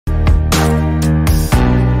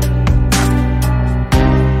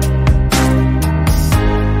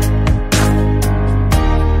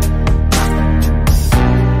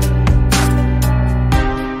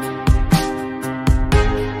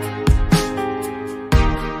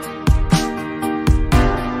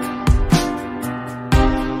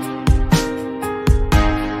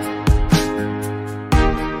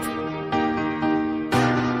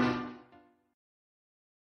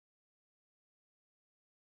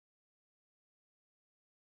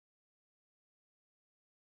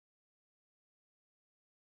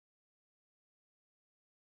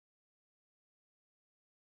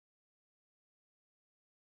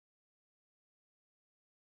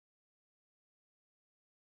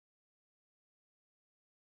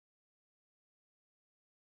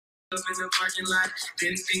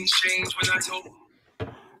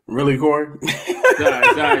Really, Corey?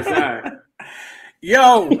 Sorry.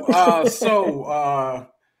 Yo,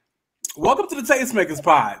 welcome to the Tastemakers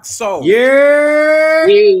Pod. So, Yeah.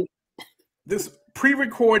 this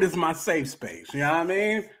pre-record is my safe space. You know what I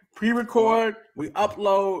mean? Pre-record, we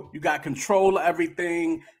upload, you got control of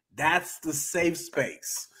everything. That's the safe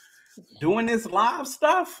space. Doing this live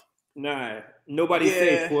stuff? Nah, nobody's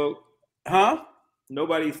safe, quote. Huh?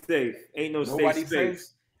 Nobody's safe. Ain't no Nobody's safe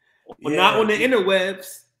space. Yeah. Not on the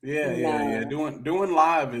interwebs. Yeah. Doing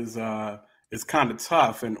live is kind of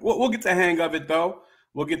tough, and we'll get the hang of it though.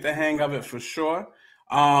 We'll get the hang of it for sure.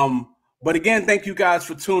 But again, thank you guys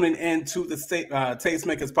for tuning in to the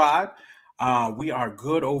Tastemakers Pod. We are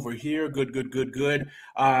good over here. Good.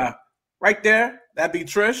 Right there, that'd be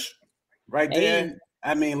Trish. Right there,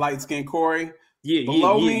 I mean light skin Corey.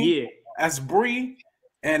 Below me, that's Bree.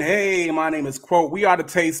 And hey, my name is Quote. We are the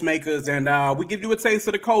Tastemakers, and we give you a taste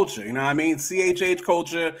of the culture. You know what I mean? CHH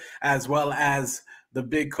culture, as well as the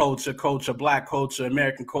big culture, Black culture,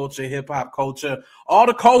 American culture, hip hop culture, all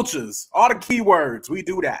the cultures, all the keywords. We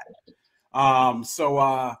do that.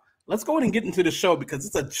 So let's go ahead and get into the show because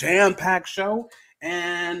it's a jam-packed show,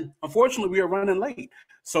 and unfortunately, we are running late.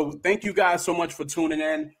 So thank you guys so much for tuning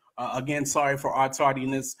in. Again, sorry for our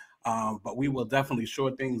tardiness. But we will definitely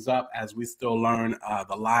shore things up as we still learn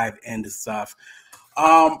the live end of stuff.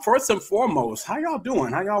 First and foremost, how y'all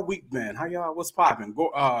doing? How y'all week been? What's popping?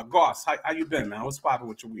 Goss, how you been, man? What's popping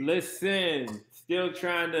with your week? Listen, still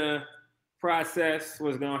trying to process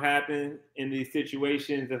what's going to happen in these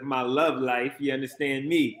situations of my love life. You understand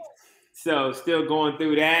me? So still going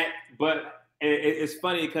through that. But it's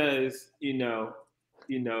funny because, you know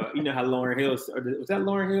how Lauryn Hill, was that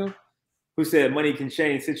Lauryn Hill? Who said money can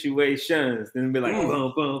change situations? Then be like,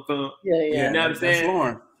 boom, boom, boom. Yeah. You know what I'm saying?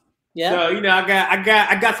 Lauren. Yeah. So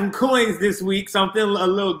I got some coins this week, so I'm feeling a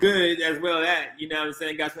little good as well. That you know what I'm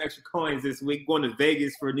saying? Got some extra coins this week. Going to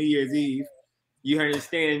Vegas for New Year's Eve. You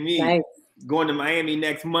understand me? Nice. Going to Miami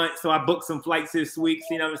next month, so I booked some flights this week.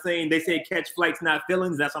 You know what I'm saying? They say catch flights, not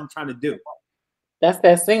feelings. That's what I'm trying to do. That's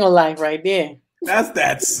that single life right there. That's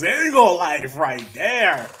that single life right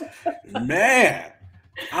there, man.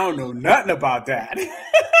 I don't know nothing about that.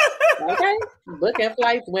 Okay, booking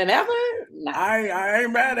flights whenever. Nah. I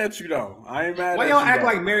ain't mad at you though. I ain't mad. Why y'all act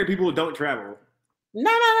like married people who don't travel?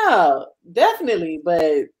 No, definitely,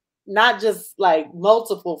 but not just like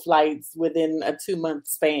multiple flights within a 2-month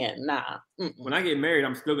span. Nah. Mm-mm. When I get married,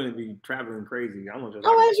 I'm still gonna be traveling crazy. I want to.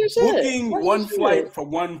 As you should. Booking one flight for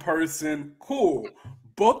one person, cool.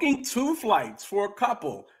 Booking 2 flights for a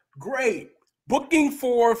couple, great. Booking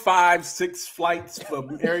 4, 5, 6 flights for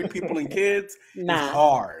married people and kids is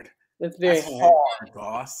hard. It's very hard,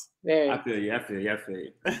 boss. Very. I feel you.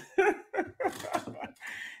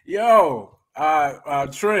 Yo,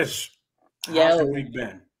 Trish, how's your week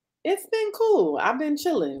been? It's been cool. I've been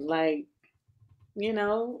chilling, like,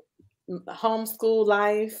 homeschool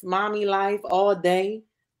life, mommy life all day,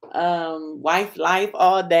 wife life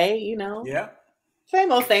all day. Yeah. Same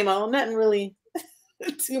old. Nothing really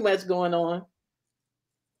too much going on.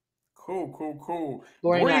 Cool.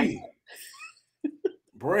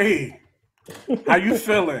 Bree, how you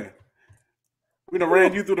feeling? We done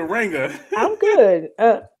ran you through the ringer. I'm good.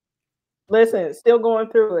 Listen, still going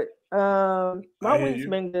through it. My week's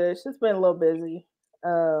been good. It's just been a little busy.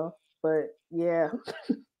 But yeah,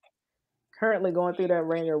 currently going through that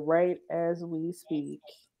ringer right as we speak.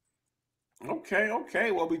 Okay.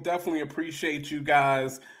 Well, we definitely appreciate you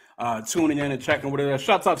guys tuning in and checking with us.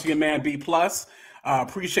 Shouts out to your man B+.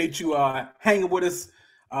 Appreciate you hanging with us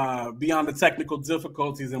beyond the technical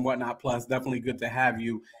difficulties and whatnot. Plus, definitely good to have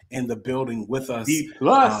you in the building with us. B+.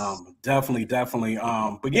 Definitely.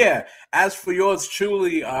 But yeah, as for yours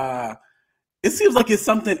truly, it seems like it's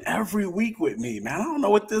something every week with me, man. I don't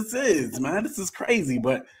know what this is, man. This is crazy,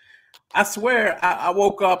 but I swear I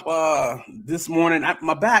woke up this morning.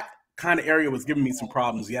 My back kind of area was giving me some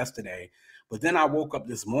problems yesterday, but then I woke up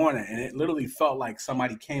this morning and it literally felt like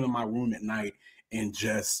somebody came in my room at night and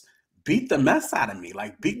just beat the mess out of me,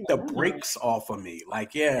 like beat the brakes off of me.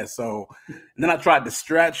 Like, yeah. So, and then I tried to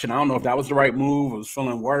stretch and I don't know if that was the right move. I was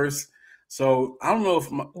feeling worse. So I don't know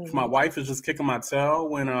if my wife is just kicking my tail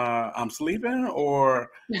when I'm sleeping or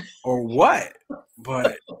what.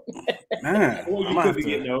 But man, you could be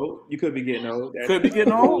getting old. Could be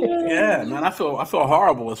getting old. Yeah, man. I feel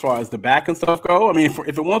horrible as far as the back and stuff go. I mean,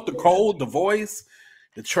 if it wants the cold, the voice,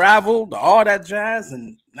 the travel, all that jazz,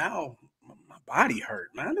 and now my body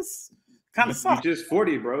hurt, man. This kind of sucks. You're just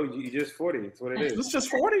 40, bro. You're just 40. That's what it is. It's just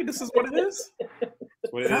 40. This is what it is.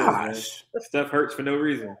 That's what it is, man. Stuff hurts for no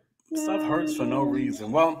reason. Stuff hurts for no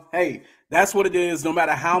reason. Well, hey, that's what it is. No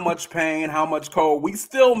matter how much pain, how much cold, we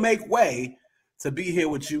still make way to be here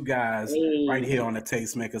with you guys right here on the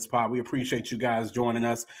Tastemakers Pod. We appreciate you guys joining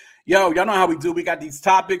us. Yo, y'all know how we do. We got these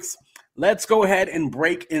topics. Let's go ahead and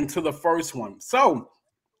break into the first one. So,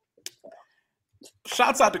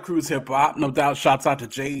 shouts out to Cruise Hip Hop. No doubt, shouts out to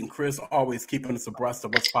Jay and Chris, always keeping us abreast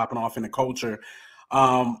of what's popping off in the culture.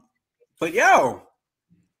 But yo,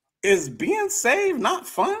 is being saved not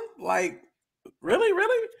fun? Like, really?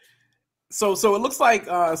 So it looks like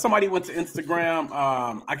somebody went to Instagram.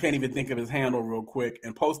 I can't even think of his handle real quick,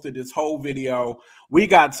 and posted this whole video. We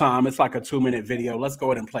got time. It's like a 2-minute video. Let's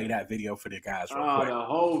go ahead and play that video for the guys real quick. The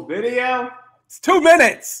whole video? It's 2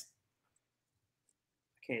 minutes.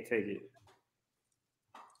 I can't take it.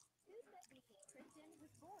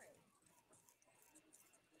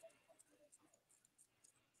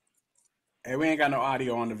 Hey, we ain't got no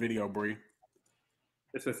audio on the video, Bree.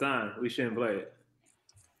 It's a sign. We shouldn't play it.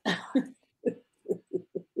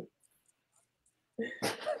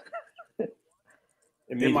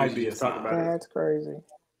 It might be a sign. That's crazy.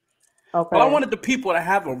 Okay. Well, I wanted the people to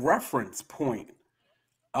have a reference point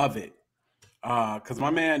of it. Because my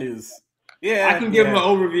man is... Yeah, I can give him an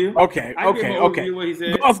overview. Okay. What he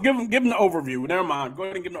said. Boss, give him the overview. Never mind. Go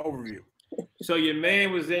ahead and give him the overview. So your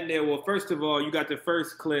man was in there. Well, first of all, you got the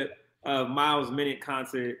first clip of Miles' Minute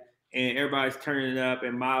concert, and everybody's turning up,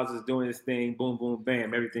 and Miles is doing his thing. Boom, boom,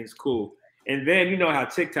 bam. Everything's cool. And then you know how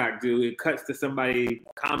TikTok do. It cuts to somebody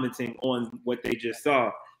commenting on what they just saw.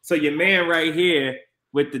 So your man right here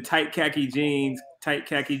with the tight khaki jeans, tight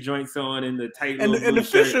khaki joints on, and the tight and the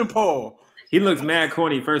fishing pole. He looks mad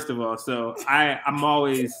corny, first of all. So I'm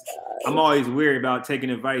always weary about taking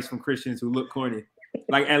advice from Christians who look corny.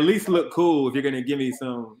 Like, at least look cool if you're gonna give me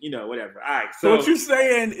some, whatever. All right. So what you're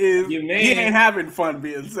saying is he ain't having fun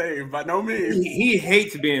being saved by no means. He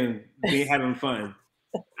hates being having fun.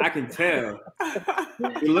 I can tell.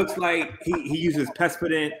 It looks like he uses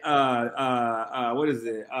Pepsodent. What is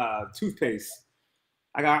it? Toothpaste.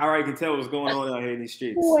 I already can tell what's going on out here in these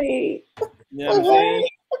streets. Wait. You know what I'm saying?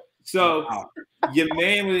 So your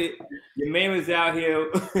man was out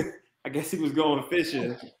here. I guess he was going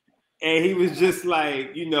fishing, and he was just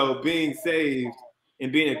like, being saved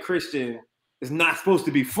and being a Christian is not supposed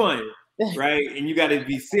to be fun, right? And you got to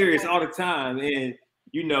be serious all the time. And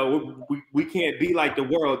we can't be like the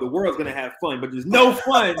world. The world's gonna have fun, but there's no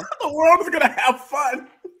fun. The world is gonna have fun,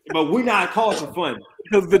 but we're not called for fun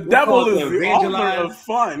because the devil is the author of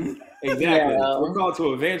fun. Exactly. Yeah. We're called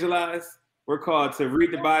to evangelize. We're called to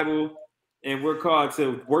read the Bible, and we're called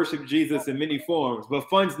to worship Jesus in many forms. But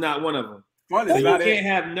fun's not one of them. Fun is not it. You can't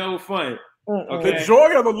have no fun. Okay? The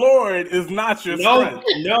joy of the Lord is not your strength.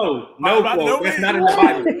 No, that's not in the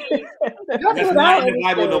Bible. That's not in the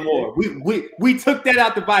Bible no more. We took that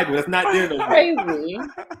out the Bible. That's not there no more. Crazy.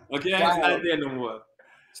 Okay, that's not there no more.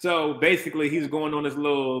 So basically, he's going on this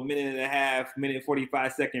little minute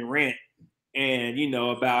 45-second rant, and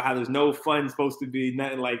about how there's no fun supposed to be,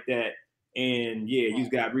 nothing like that. And yeah, you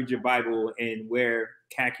just gotta read your Bible and wear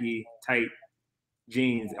khaki tight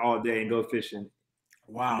jeans all day and go fishing.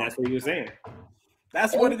 Wow, and that's what he was saying.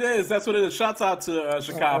 That's what it is. That's what it is. Shouts out to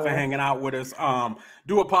Chicago for hanging out with us.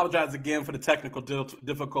 Do apologize again for the technical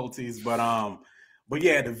difficulties, but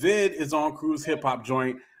yeah, the vid is on Cruise Hip Hop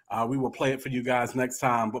Joint. We will play it for you guys next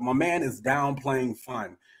time. But my man is downplaying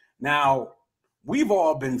fun. Now, we've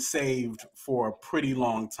all been saved for a pretty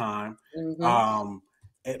long time. Mm-hmm.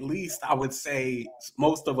 At least I would say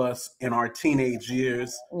most of us in our teenage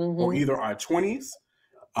years or either our 20s.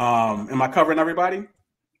 Am I covering everybody?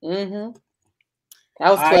 Mm-hmm. That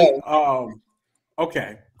was 12.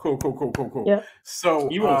 Okay. Cool. Yep.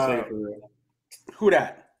 So you won't say it for real. Who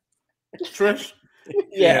that? Trish?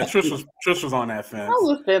 Yeah, Trish was on that fence. I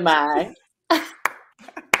was semi.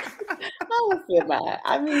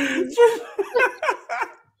 I mean,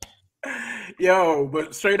 yo,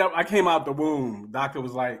 but straight up, I came out the womb. Doctor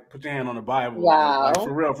was like, "Put your hand on the Bible." Wow, like,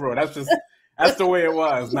 for real. That's the way it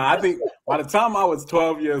was. Now, I think by the time I was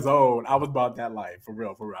 12 years old, I was about that life. For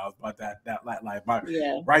real. I was about that life. My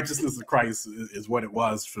righteousness of Christ is what it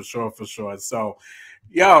was, for sure. So,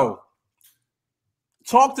 yo,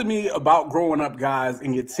 talk to me about growing up, guys,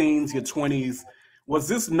 in your teens, your 20s. Was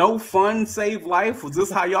this no fun, save life? Was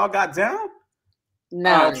this how y'all got down?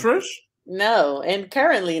 No. Trish? No, and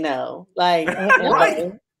currently no. Like,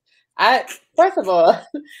 right. First of all,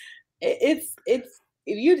 it's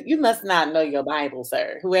you must not know your Bible,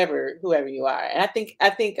 sir. Whoever you are, and I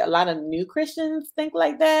think a lot of new Christians think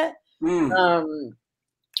like that,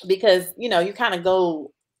 because you kind of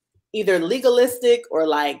go either legalistic or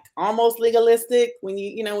like almost legalistic when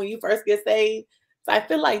you first get saved. So I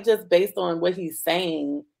feel like just based on what he's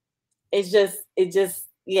saying, it just,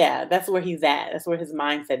 yeah, that's where he's at. That's where his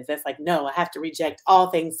mindset is. That's like, no, I have to reject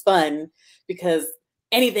all things fun because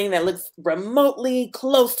anything that looks remotely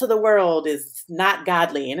close to the world is not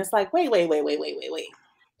godly. And it's like, wait.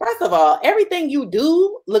 First of all, everything you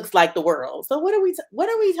do looks like the world. So what are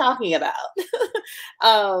we talking about?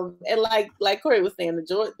 And like Corey was saying,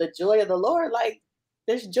 the joy of the Lord, like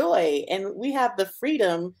there's joy, and we have the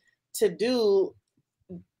freedom to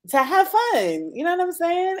have fun. You know what I'm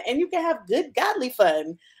saying? And you can have good godly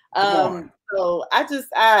fun. So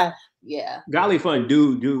yeah. Godly fun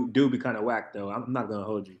do be kind of whack though. I'm not gonna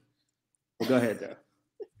hold you. But go ahead though.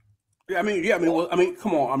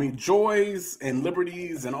 Come on. Joys and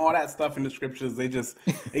liberties and all that stuff in the scriptures, they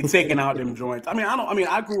taking out them joints.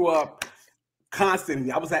 I grew up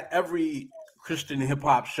constantly. I was at every Christian hip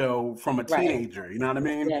hop show from a teenager, you know what I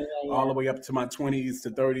mean? Yeah. All the way up to my 20s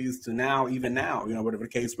to 30s to now, even now, whatever the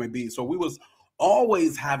case may be. So we was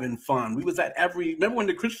always having fun. We was at remember when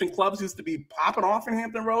the Christian clubs used to be popping off in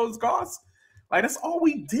Hampton Roads, Goss? Like that's all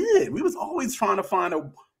we did. We was always trying to find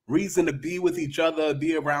a reason to be with each other,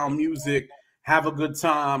 be around music, have a good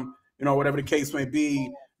time, whatever the case may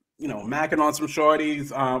be, macking on some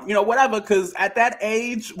shorties, whatever, because at that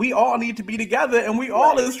age, we all need to be together, and we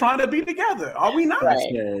all is trying to be together. Are we not?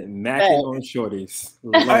 Right. Yeah, macking on shorties.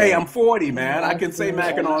 Hey, I'm 40, man. I can say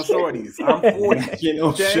macking on shorties. I'm 40. Macking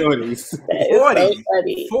on shorties.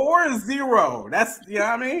 40. 40. That's, you know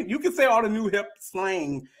what I mean? You can say all the new hip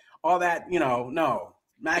slang, all that, no.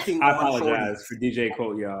 Macking I apologize for DJ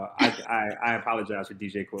Quote, y'all. I apologize for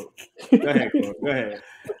DJ Quote. Go ahead, Quote. Go ahead.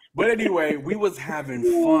 But anyway, we was having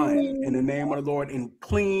fun in the name of the Lord in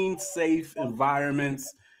clean, safe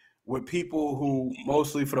environments with people who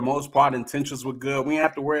mostly, for the most part, intentions were good. We didn't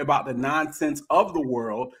have to worry about the nonsense of the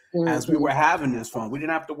world as we were having this fun. We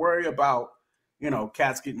didn't have to worry about,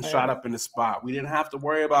 cats getting shot up in the spot. We didn't have to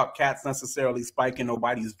worry about cats necessarily spiking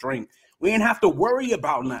nobody's drink. We didn't have to worry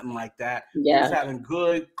about nothing like that. Yeah. We was having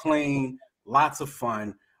good, clean, lots of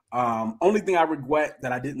fun. Only thing I regret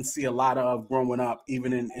that I didn't see a lot of growing up,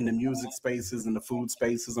 even in the music spaces and the food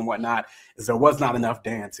spaces and whatnot, is there was not enough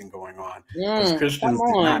dancing going on. Because Christians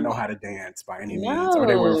did not know how to dance by any means, or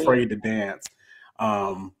they were afraid to dance.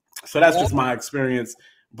 So that's just my experience.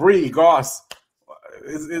 Bree, Goss,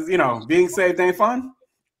 is being saved ain't fun?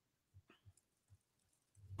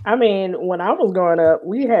 When I was growing up,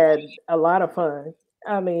 we had a lot of fun.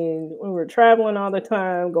 We were traveling all the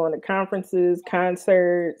time, going to conferences,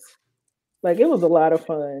 concerts. Like, it was a lot of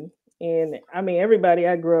fun. And, everybody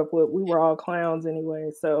I grew up with, we were all clowns anyway.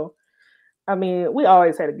 So, we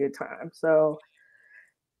always had a good time. So,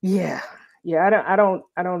 yeah. Yeah, I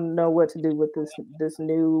don't know what to do with this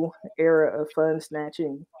new era of fun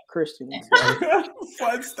snatching Christians.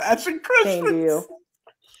 Fun snatching Christians. Same deal.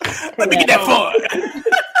 Let me get that fun.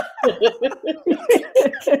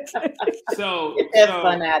 So get that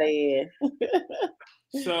fun out of here.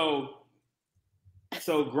 So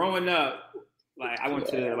growing up, like I went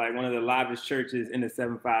to like one of the livest churches in the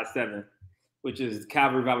 757, which is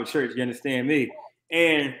Calvary Bible Church. You understand me?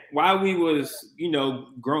 And while we was,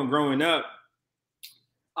 growing up,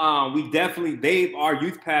 our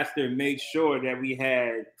youth pastor made sure that we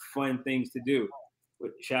had fun things to do.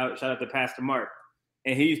 Shout out to Pastor Mark.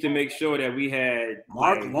 And he used to make sure that we had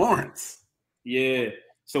Mark Lawrence. Yeah.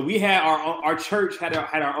 So we had our church had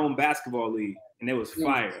our own basketball league, and it was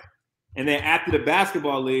fire. And then after the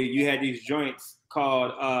basketball league, you had these joints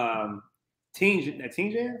called teen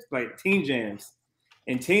jams, like teen jams.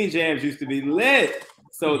 And teen jams used to be lit.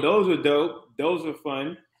 So those were dope. Those were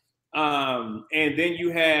fun. And then you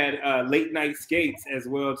had late night skates as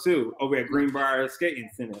well too over at Greenbrier Skating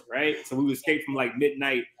Center, right? So we would skate from like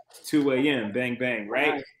midnight 2 a.m. bang bang,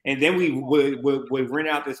 right? And then we would rent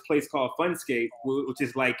out this place called Funscape, which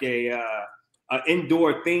is like a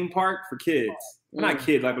indoor theme park for kids. Not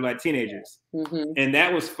kids, like teenagers. And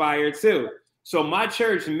that was fire too. So my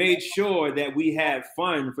church made sure that we had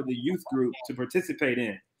fun for the youth group to participate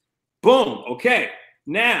in. Boom. Okay.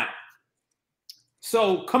 Now,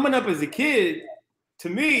 so coming up as a kid, to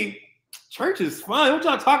me, church is fun. What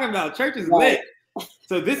y'all talking about? Church is lit.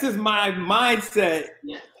 So this is my mindset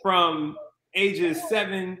from ages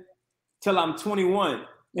 7 till I'm 21.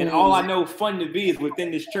 And all I know fun to be is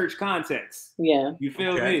within this church context. Yeah. You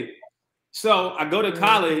feel me? So I go to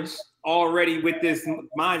college already with this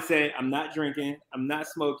mindset. I'm not drinking. I'm not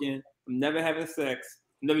smoking. I'm never having sex.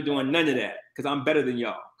 I'm never doing none of that because I'm better than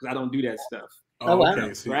y'all because I don't do that stuff.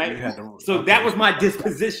 Okay. Right? So that was my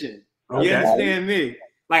disposition. Okay. You understand me?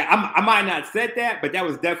 Like I might not said that, but that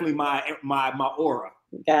was definitely my aura.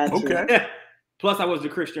 Gotcha. Okay. Plus, I was a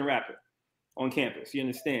Christian rapper. on campus. You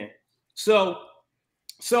understand? So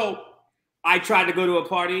I tried to go to a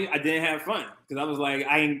party. I didn't have fun because I was like,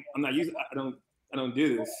 I don't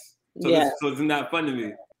do this. So it's not fun to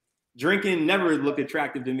me. Drinking never looked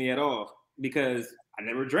attractive to me at all because I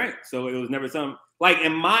never drank. So it was never something like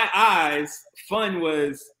in my eyes, fun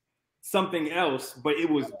was something else, but it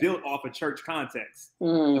was built off a church context.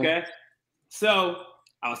 Okay. So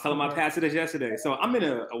I was telling my pastor this yesterday. So I'm in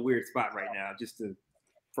a weird spot right now,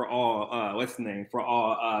 for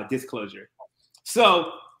all disclosure.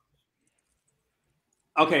 So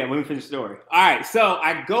okay, let me finish the story. All right, so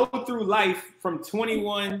I go through life from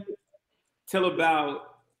 21 till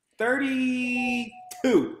about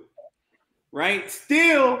 32, right?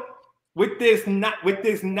 Still with this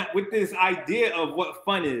idea of what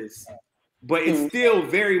fun is, but it's still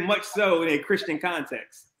very much so in a Christian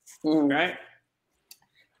context, right?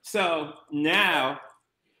 So now,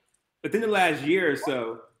 within the last year or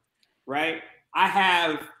so, right,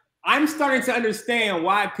 I'm starting to understand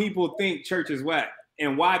why people think church is whack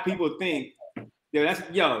and why people think, you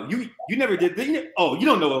never did this. You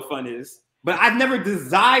don't know what fun is. But I've never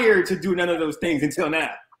desired to do none of those things until now.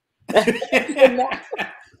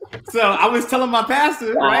 So I was telling my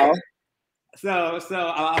pastor, right? So I was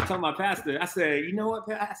telling my pastor, I said, you know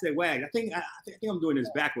what? I said, Wag, I think I'm doing this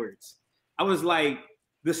backwards. I was like,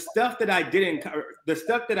 the stuff that I didn't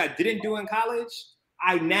do in college,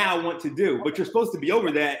 I now want to do. But you're supposed to be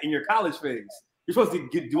over that in your college phase. You're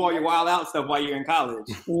supposed to do all your wild out stuff while you're in college.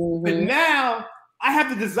 But now I have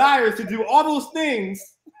the desires to do all those things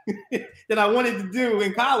that I wanted to do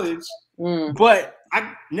in college. But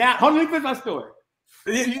hold on, let me finish my story.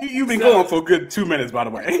 You've been going for a good 2 minutes, by the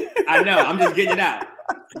way. I know. I'm just getting it out.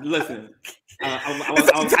 Listen.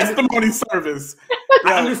 It's a testimony service.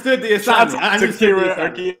 I understood the assignment. Shout out to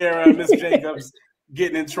Kiera, Miss Jacobs,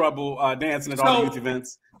 getting in trouble, dancing at all the youth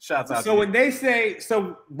events. Shouts out. So when they say,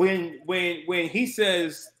 when he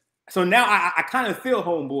says, so now I kind of feel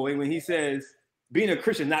homeboy when he says being a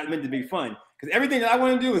Christian not meant to be fun, because everything that I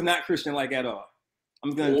want to do is not Christian like at all.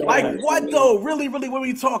 I'm gonna like what though? Really, what are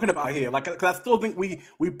we talking about here? Like, because I still think we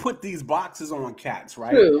put these boxes on cats, right?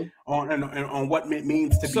 True. On what it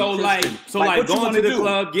means to be Christian. Like going to the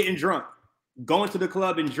club, getting drunk, going to the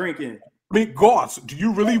club and drinking. I mean, Goss, do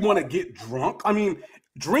you really want to get drunk? I mean,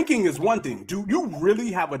 drinking is one thing. Do you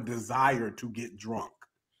really have a desire to get drunk?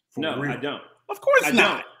 No, real? I don't. Of course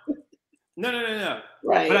not. No.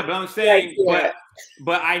 Right. But I'm saying,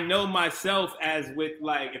 but I know myself as with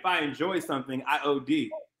like, if I enjoy something, I OD.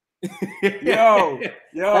 Yo,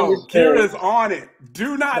 Kira's on it.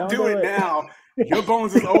 Do not do it now. Your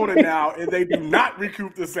bones is older now, and they do not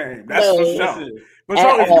recoup the same. That's for sure. But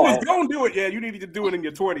so if you was gonna do it, you needed to do it in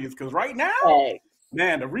your 20s, because right now,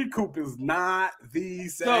 man, the recoup is not the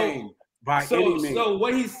same by any means. So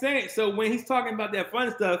what he's saying, so when he's talking about that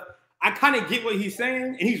fun stuff, I kind of get what he's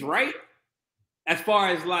saying, and he's right. As far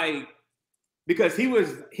as like, because he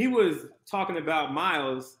was talking about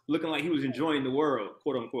Miles looking like he was enjoying the world,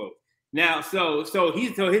 quote unquote. Now, so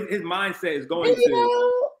his mindset is going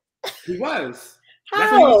to. He was. How?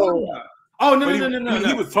 That's what he was talking about. Oh no.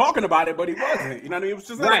 He was talking about it, but he wasn't. You know what I mean? It was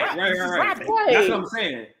just right. That's what I'm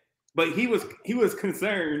saying. But he was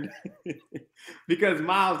concerned because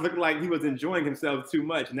Miles looked like he was enjoying himself too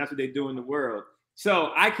much, and that's what they do in the world.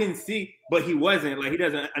 So I can see, but he wasn't, like, he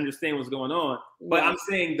doesn't understand what's going on. But I'm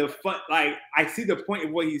saying the fun, like, I see the point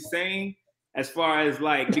of what he's saying as far as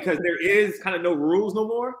like, because there is kind of no rules no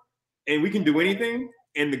more, and we can do anything.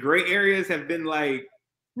 And the gray areas have been like,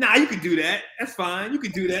 nah, you can do that. That's fine. You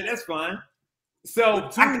can do that. That's fine. So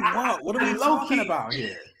what are we talking about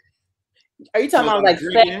here? Are you talking about like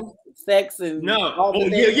sex and no?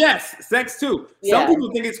 Yes, sex too. Some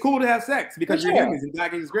people think it's cool to have sex because you're humans and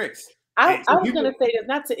God gives grace. I was going to say this,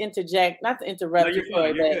 not to interject, not to interrupt you,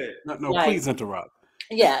 but no, please interrupt.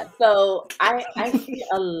 Yeah, so I see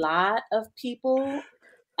a lot of people,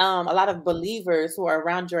 a lot of believers who are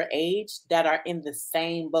around your age that are in the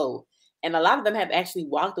same boat, and a lot of them have actually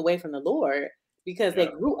walked away from the Lord because they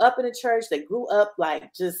grew up in a church. They grew up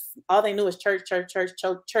like just all they knew was church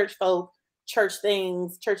folk, church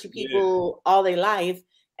things, churchy people all their life.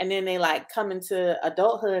 And then they like come into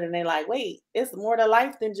adulthood and they like, wait, it's more to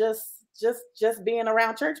life than just being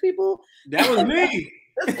around church people. That was me.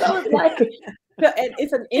 So it's like,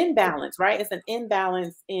 it's an imbalance, right? It's an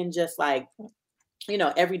imbalance in just like,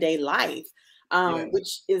 everyday life,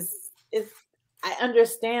 which is I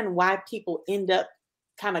understand why people end up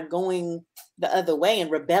kind of going the other way and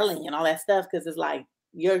rebelling and all that stuff, because it's like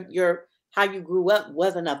your how you grew up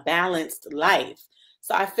wasn't a balanced life.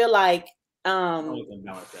 So I feel like it wasn't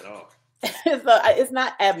balanced at all. it's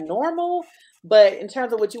not abnormal, but in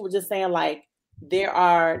terms of what you were just saying, like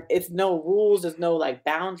it's no rules, there's no like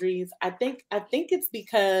boundaries. I think it's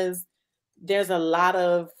because there's a lack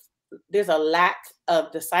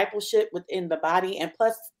of discipleship within the body, and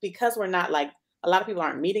plus because we're not like, a lot of people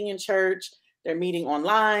aren't meeting in church, they're meeting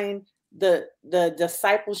online. The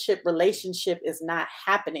discipleship relationship is not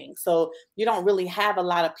happening. So you don't really have a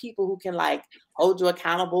lot of people who can like hold you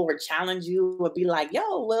accountable or challenge you or be like,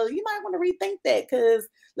 yo, well, you might want to rethink that, because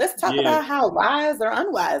let's talk about how wise or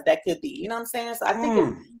unwise that could be. You know what I'm saying? So I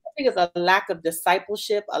think it's a lack of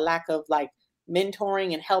discipleship, a lack of like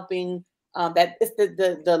mentoring and helping. That it's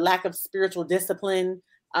the lack of spiritual discipline,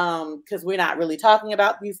 because we're not really talking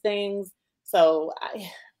about these things. So I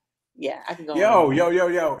can go.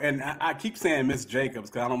 Yo, and I keep saying Miss Jacobs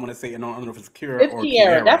because I don't want to say it. I don't know if it's Kira or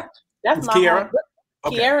Kiara. That's my Kiara.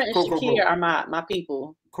 Okay. Kiara and Shakira are my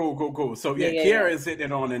people. Cool. So Kiara is hitting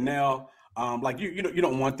it on the nail. Like you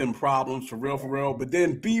don't want them problems for real. But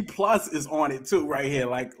then B+ is on it too, right here.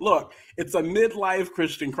 Like, look, it's a midlife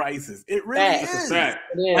Christian crisis. It really is.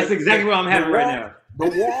 That's exactly what I'm having right now. The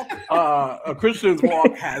walk, a Christian's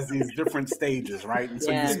walk has these different stages, right? And so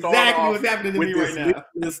you start exactly off what's happening to with me this right now.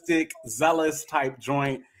 legalistic, zealous type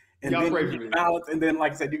joint, and then you balance, and then,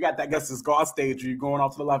 like I said, you got that, I guess, this God stage where you're going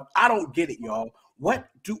off to the left. I don't get it, y'all. What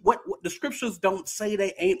the scriptures don't say?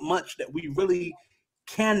 They ain't much that we really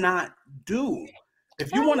cannot do.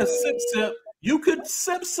 If you want to sip, you could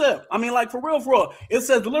sip. I mean, like, for real. It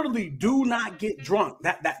says literally, do not get drunk.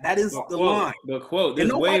 That is the line. The quote. And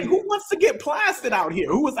nobody who wants to get plastered out here.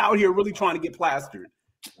 Who is out here really trying to get plastered?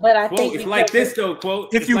 But I think it's like this though.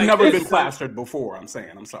 Quote. If you've never been plastered before, I'm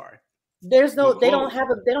sorry. There's no. They don't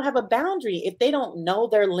have a boundary. If they don't know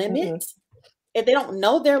their limit,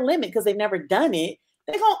 because they've never done it,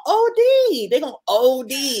 they're gonna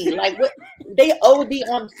OD. Like what? They OD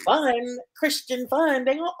on fun, Christian fun.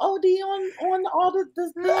 They're gonna OD on all the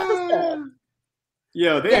other stuff.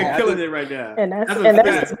 Yo, they're killing it right now. And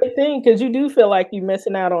that's a big thing, because you do feel like you're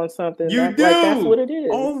missing out on something. You do. Like, that's what it is.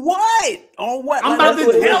 On what? I'm about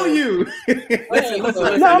to tell you. Listen.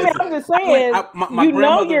 No, I mean, I'm just saying.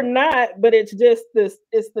 You're not, but it's just this.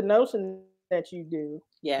 It's the notion that you do.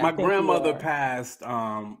 Yeah. My grandmother passed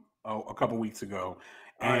a couple weeks ago,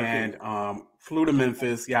 and flew to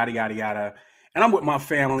Memphis, yada yada yada. And I'm with my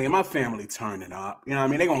family, and my family turning up. You know what I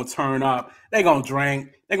mean? They're going to turn up. They're going to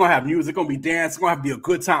drink. They're going to have music. Going to be dancing. It's going to be a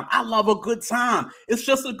good time. I love a good time. It's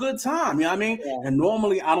just a good time. You know what I mean? Yeah. And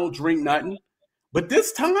normally I don't drink nothing. But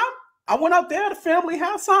this time, I went out there. The family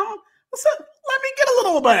had something. I said, let me get a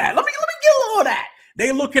little of that. Let me get a little of that.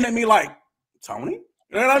 They looking at me like, Tony?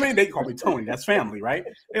 You know what I mean? They call me Tony. That's family, right?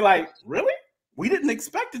 They're like, really? We didn't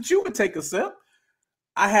expect that you would take a sip.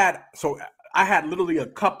 I had literally a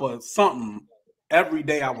cup of something every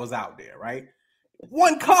day I was out there, right?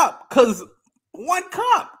 One cup, because one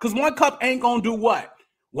cup ain't gonna do what?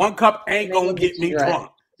 One cup ain't gonna get me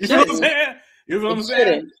drunk. You know what I'm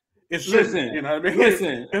saying? It shouldn't. Listen, you know what I mean? Listen,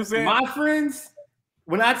 you know what I'm saying? My friends,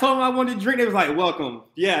 when I told them I wanted to drink, they was like, welcome.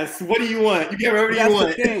 Yes, what do you want? You get whatever you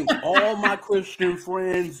want. The thing. All my Christian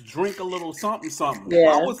friends drink a little something. Yeah.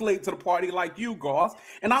 I was late to the party like you, Goss.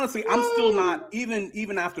 And honestly, I'm still not,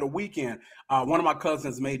 even after the weekend, one of my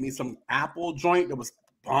cousins made me some apple joint that was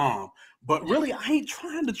bomb. But really, I ain't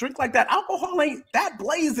trying to drink like that. Alcohol ain't that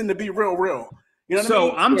blazing to be real. You know what I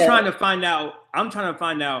mean? I'm trying to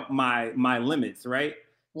find out my limits, right?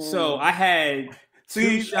 So I had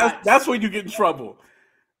that's where you get in trouble.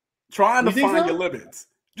 Trying to find your limits.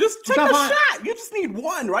 Just take a shot. You just need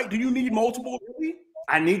one, right? Do you need multiple? Really?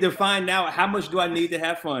 I need to find out how much do I need to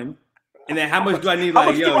have fun, and then how much do I need?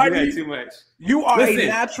 Like, you had too much. You are a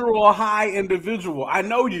natural high individual. I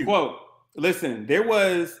know you. Quote. Listen, there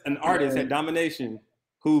was an artist at Domination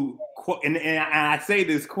who, and I say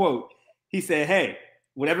this quote. He said, "Hey,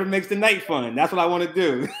 whatever makes the night fun, that's what I want to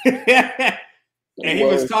do." And he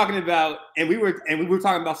was talking about, and we were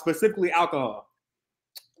talking about specifically alcohol.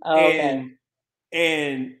 Oh, okay.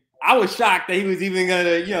 And I was shocked that he was even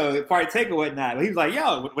gonna, partake or whatnot. But he was like,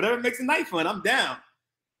 "Yo, whatever makes the night fun, I'm down."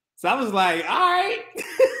 So I was like, "All right."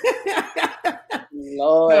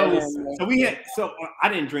 Lord. So I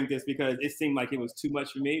didn't drink this because it seemed like it was too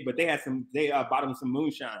much for me. But they bought him some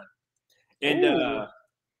moonshine, and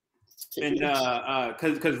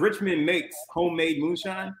because Richmond makes homemade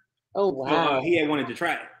moonshine. Oh wow! So, he had wanted to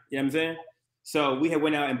try it. You know what I'm saying? So we had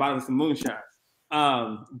went out and bought him some moonshine.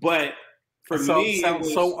 But for me, it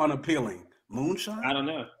sounds so unappealing. Moonshine? I don't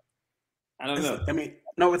know. I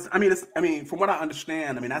mean, from what I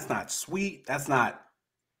understand, I mean, that's not sweet. That's not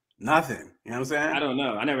Nothing. You know what I'm saying? I don't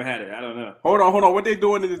know. I never had it. I don't know. Hold on. What they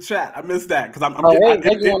doing in the chat? I missed that because I'm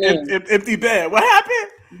getting empty bed. What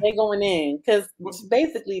happened? They going in because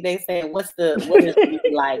basically they say what is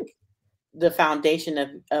like the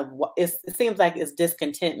foundation of what it seems like it's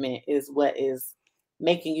discontentment is what is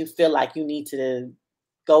making you feel like you need to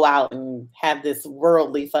go out and have this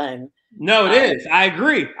worldly fun. No, it is. I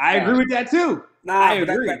agree. I agree with that too. I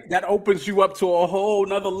agree. That opens you up to a whole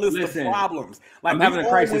nother list of problems. Like I'm having a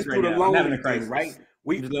crisis right now. I'm having a crisis, right?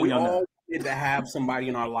 We all needed to have somebody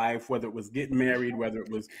in our life, whether it was getting married, whether it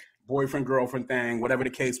was boyfriend, girlfriend thing, whatever the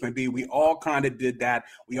case may be. We all kind of did that.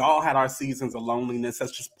 We all had our seasons of loneliness.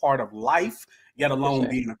 That's just part of life, yet alone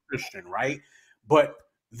being a Christian, right? But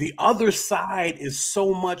the other side is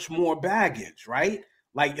so much more baggage, right?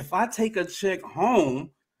 Like if I take a chick home,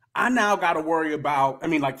 I now got to worry about,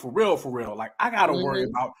 like for real, like I got to worry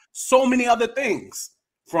about so many other things,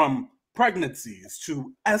 from pregnancies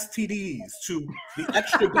to STDs to the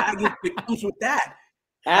extra baggage that comes with that.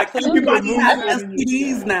 Absolutely. Like everybody has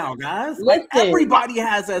STDs now, guys. Like everybody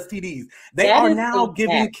has STDs. They are now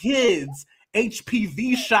giving kids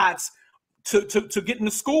HPV shots to get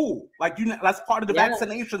into school. Like that's part of the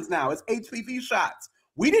vaccinations now. It's HPV shots.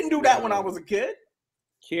 We didn't do that when I was a kid.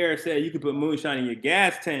 Kiara said you could put moonshine in your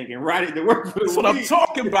gas tank and ride it to work for the That's what I'm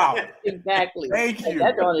talking about. Exactly. Thank you.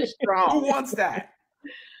 That one is strong. Who wants that?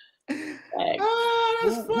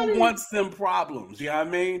 Who wants them problems? You know what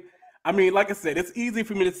I mean? Like I said, it's easy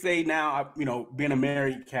for me to say now, being a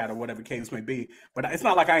married cat or whatever case may be, but it's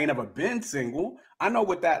not like I ain't ever been single. I know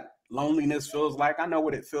what that loneliness feels like. I know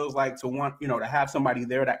what it feels like to want, to have somebody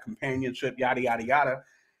there, that companionship, yada, yada, yada.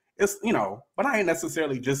 It's, but I ain't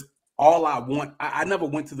necessarily just all I want. I never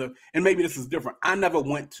went to and maybe this is different. I never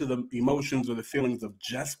went to the emotions or the feelings of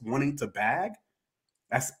just wanting to bag.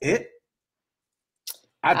 That's it.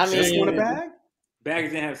 I just want to bag.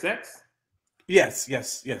 Baggers didn't have sex? Yes,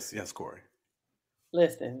 Corey.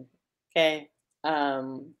 Listen, okay. I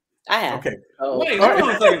have. Okay. Wait, hold on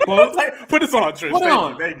a second, Cole. Put this on,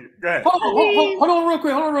 Trish. Thank you. Go ahead. Hold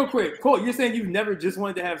on real quick. Cole, you're saying you've never just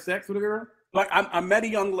wanted to have sex with a girl? Like I met a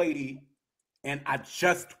young lady, and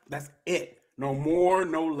that's it. No more,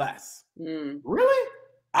 no less. Really?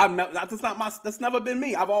 That's never been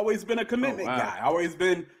me. I've always been a commitment guy. I've always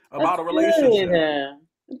been about a relationship.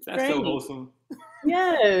 That's so wholesome.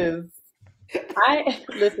 Yes. I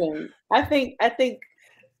think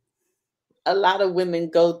a lot of women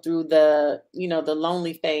go through the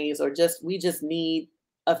lonely phase, or we just need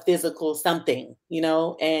a physical something,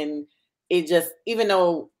 and it just, even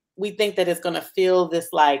though we think that it's going to fill this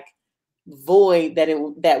like void that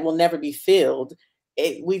will never be filled,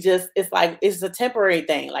 it's like it's a temporary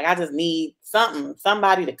thing. Like I just need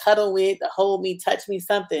somebody to cuddle with, to hold me, touch me,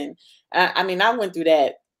 something. I went through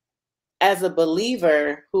that as a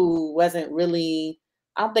believer who wasn't really,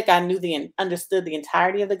 I don't think I knew understood the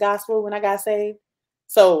entirety of the gospel when I got saved.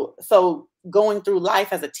 So going through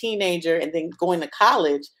life as a teenager and then going to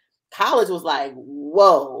college was like,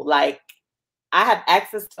 whoa, like I have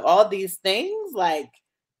access to all these things. Like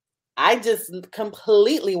I just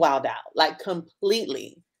completely wilded out, like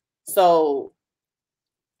completely. So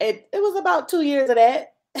it was about 2 years of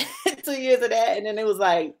that, 2 years of that. And then it was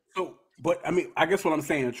like, but I guess what I'm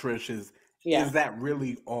saying, Trish, is that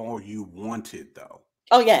really all you wanted, though?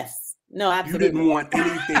 Oh, yes. No, absolutely. You didn't want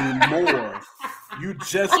anything more. You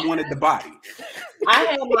just wanted the body. I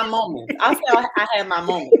had my moments. I'll say I had my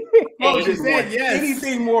moments. You didn't want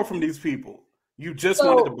anything more from these people. You just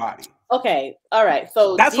wanted the body. Okay. All right.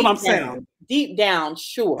 So that's what I'm saying. Deep down,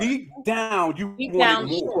 sure. Deep down,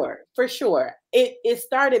 more. For sure. It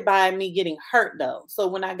started by me getting hurt, though. So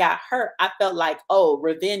when I got hurt, I felt like, oh,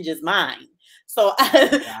 revenge is mine. So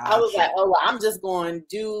I was like, oh, well, I'm just going to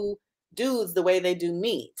do dudes the way they do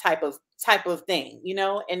me, type of thing,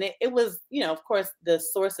 And it was, of course, the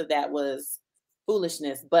source of that was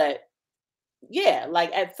foolishness, but yeah,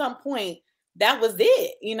 like at some point that was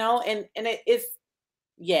it, and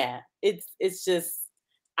it's just,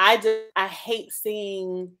 I hate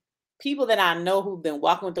seeing people that I know who've been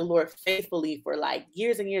walking with the Lord faithfully for like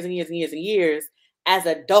years and years and years and years and years as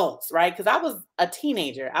adults, right? Because I was a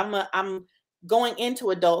teenager. I'm going into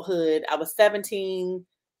adulthood. I was 17,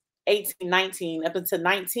 18, 19. Up until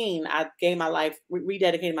 19, I gave my life,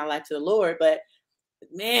 rededicated my life to the Lord. But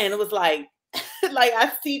man, it was like, like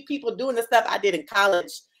I see people doing the stuff I did in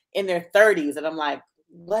college in their 30s, and I'm like,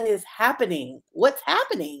 what is happening? What's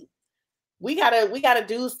happening? We have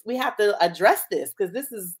to address this, because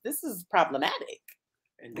this is problematic.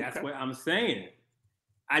 And that's what I'm saying.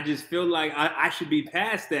 I just feel like I should be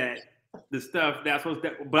past that, the stuff that's supposed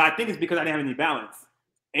to, but I think it's because I didn't have any balance.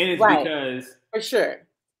 And it's because for sure.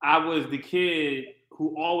 I was the kid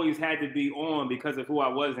who always had to be on because of who I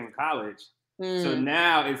was in college. So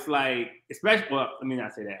now it's like, especially, well, let me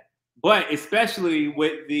not say that, but especially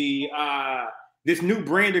with the this new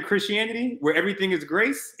brand of Christianity where everything is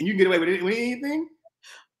grace and you can get away with anything.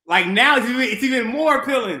 Like now it's even more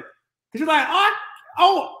appealing because you're like,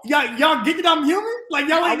 y'all get that I'm human? Like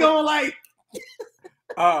y'all ain't going like.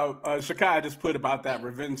 Shakai just put about that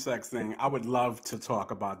revenge sex thing. I would love to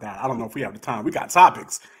talk about that. I don't know if we have the time. We got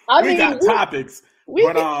topics. We got topics. We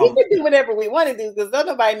can do whatever we want to do because don't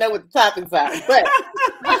nobody know what the topics are. But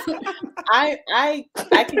I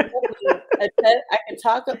can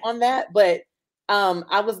talk on that. But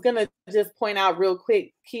I was gonna just point out real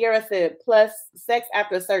quick. Kiara said, "Plus, sex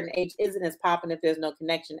after a certain age isn't as popping if there's no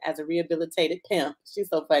connection as a rehabilitated pimp." She's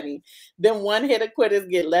so funny. Then one-hitter quitters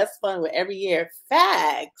get less fun with every year.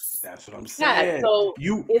 Facts. That's what I'm saying. Yeah, so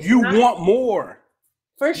you want more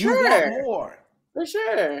for sure. You want more for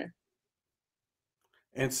sure.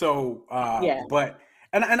 And so, but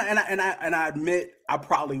and I admit I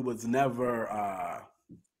probably was never.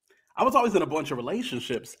 I was always in a bunch of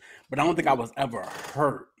relationships, but I don't think I was ever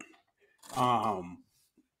hurt. I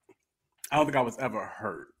don't think I was ever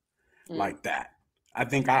hurt like that. I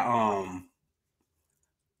think the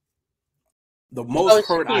most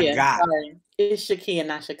hurt Shakia, I got. Sorry. It's Shakia,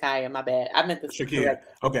 not Shakaya. My bad. I meant to Shakia.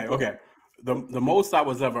 Okay. The most I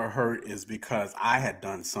was ever hurt is because I had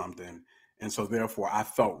done something. And so therefore I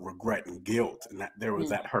felt regret and guilt and that there was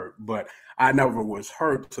that hurt, but I never was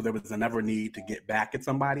hurt. So there was never need to get back at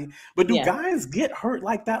somebody. But do guys get hurt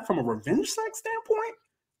like that from a revenge sex standpoint?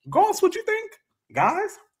 Goss, what you think?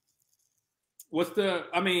 Guys? What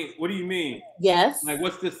do you mean? Yes. Like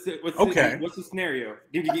what's the scenario?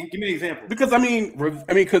 Give me an example. Because I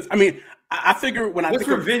figure when I think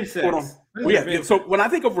of revenge sex? So when I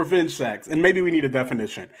think of revenge sex, and maybe we need a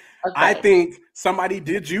definition, I think somebody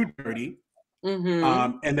did you dirty.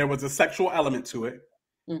 And there was a sexual element to it,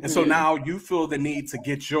 and so now you feel the need to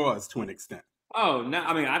get yours to an extent. Oh no,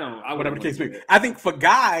 I don't. Whatever the case may be. I think for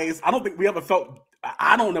guys, I don't think we ever felt.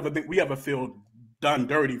 I don't ever think we ever feel done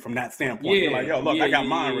dirty from that standpoint. You're like, yo, look, I got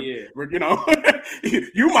mine. You know,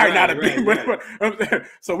 you might not have been, but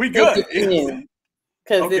so we good.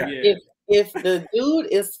 Because if the dude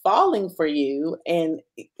is falling for you and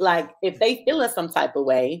like if they feeling some type of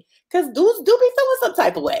way, because dudes do be feeling some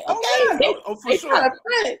type of way. Okay.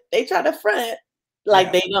 They try to front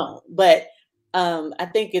like they don't. But I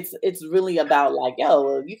think it's really about like,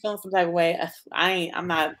 yo, you feeling some type of way. I'm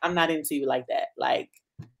not into you like that. Like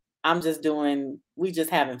we just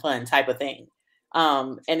having fun type of thing.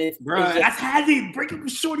 And it's that's how they break it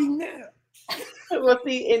with shorty now. Well,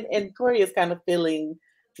 see, and Corey is kind of feeling.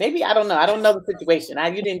 Maybe I don't know. I don't know the situation.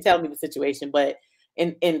 You didn't tell me the situation, but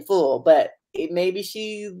in full. But maybe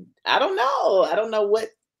I don't know. I don't know what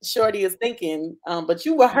Shorty is thinking. But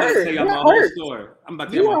you were hurt. I'm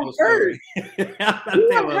about to tell my whole story. You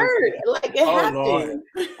were hurt. Like it happened. Lord.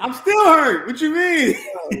 I'm still hurt. What you mean?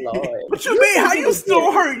 Oh Lord. What you mean? How you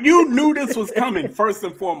still hurt? You knew this was coming. First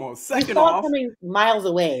and foremost. Second off, coming miles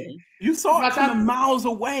away. You saw it coming miles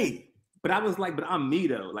away. But I was like, but I'm me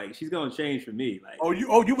though. Like she's gonna change for me. Like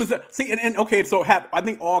you was see and okay. So I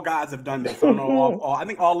think all guys have done this. I don't know. I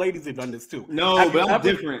think all ladies have done this too. No, but I'm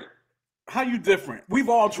different. How you different? We've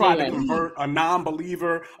all tried to convert a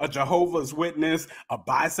non-believer, a Jehovah's Witness, a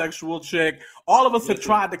bisexual chick. All of us have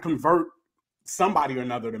tried to convert somebody or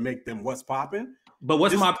another to make them what's popping. But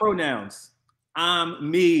what's my pronouns?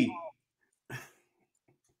 I'm me.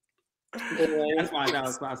 That's why that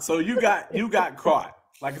was possible. So you got caught.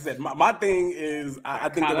 Like I said, my thing is, I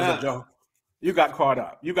think there was a joke. You got caught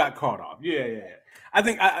up. You got caught off. Yeah. I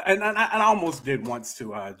think, I almost did once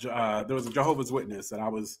too. There was a Jehovah's Witness, and I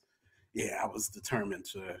was determined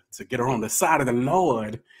to get her on the side of the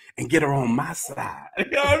Lord and get her on my side.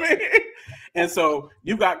 You know what I mean? And so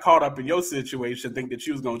you got caught up in your situation, think that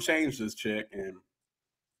you was gonna change this chick, and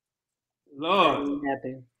Lord.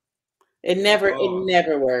 It never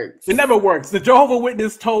works. It never works. The Jehovah's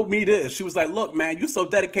Witness told me this. She was like, look, man, you so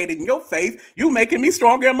dedicated in your faith, you making me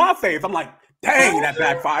stronger in my faith. I'm like, dang, that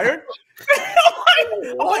backfired.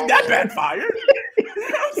 I'm like, that backfired. You know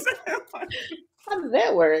what I'm saying? How does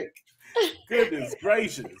that work? Goodness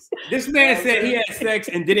gracious. This man said he had sex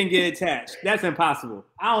and didn't get attached. That's impossible.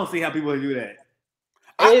 I don't see how people do that.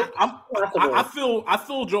 I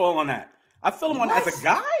feel Joel on that. I feel him on as a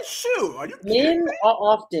guy. Shoot, are you kidding me?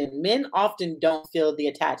 Men often don't feel the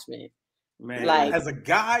attachment. Man, like as a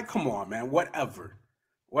guy, come on, man. Whatever.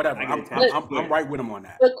 I'm right with him on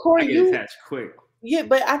that. But Corey, I get attached quick. Yeah,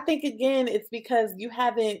 but I think again, it's because you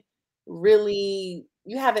haven't really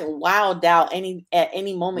wowed out at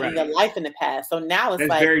any moment in your life in the past. So now it's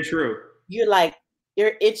That's very true.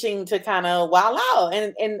 You're itching to kind of wow out.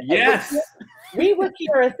 And yes. Read what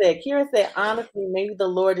Kira said. Kira said, honestly, maybe the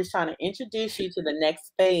Lord is trying to introduce you to the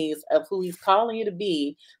next phase of who he's calling you to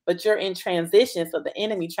be, but you're in transition. So the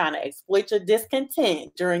enemy trying to exploit your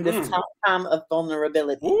discontent during this tough time of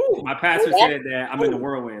vulnerability. Ooh, my pastor said that I'm in the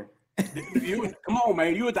whirlwind. Come on,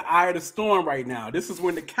 man. You at the eye of the storm right now. This is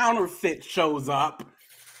when the counterfeit shows up.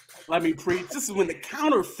 Let me preach. This is when the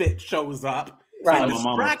counterfeit shows up and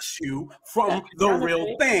distracts you from the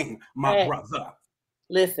real thing, my brother.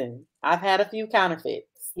 Listen, I've had a few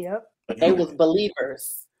counterfeits. Yep. They was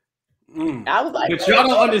believers. I was like, but y'all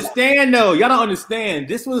don't understand though. Y'all don't understand.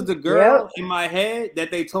 This was the girl in my head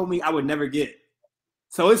that they told me I would never get.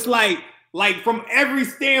 So it's like from every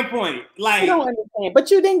standpoint, like you don't understand,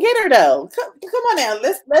 but you didn't get her though. Come on now,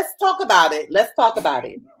 let's talk about it. Let's talk about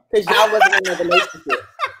it because y'all wasn't in a relationship.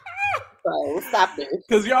 So stop this.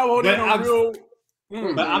 Because y'all wasn't in a real.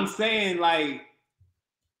 But I'm saying like.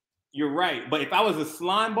 You're right, but if I was a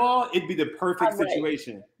slime ball, it'd be the perfect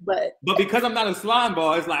situation. But because I'm not a slime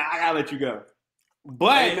ball, it's like I gotta let you go.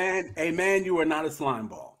 But amen, you are not a slime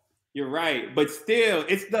ball. You're right, but still,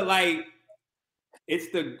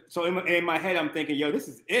 so in my head, I'm thinking, yo, this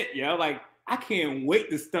is it, yo. Like I can't wait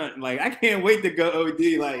to stunt, like I can't wait to go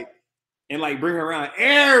OD, like and like bring her around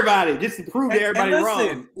everybody just to prove to everybody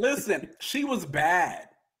wrong. Listen, she was bad,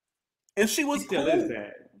 and she was still is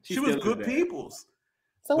bad. She was good people's.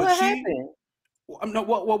 So what happened? I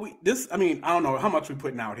don't know how much we're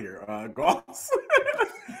putting out here, Goss.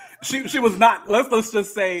 she was not. Let's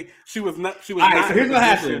just say she was not. She was not. So here's what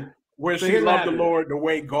happened. Where she loved the Lord the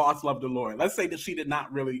way Goss loved the Lord. Let's say that she did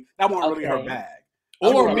not really. That wasn't really her bag.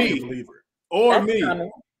 Or me. Or me. Okay.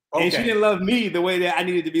 And she didn't love me the way that I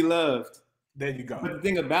needed to be loved. There you go. But the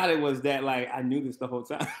thing about it was that like I knew this the whole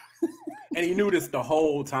time. And he knew this the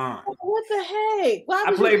whole time. What the heck? Why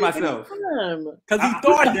I played myself. Because he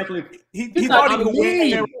thought he thought he could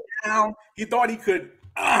win down. He thought he could.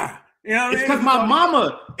 You know what I mean? It's because my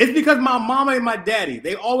mama. It's because my mama and my daddy.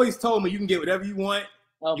 They always told me you can get whatever you want.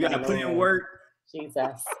 You gotta put in work.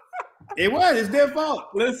 Jesus. It's their fault.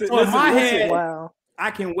 Listen, so in my head, wow.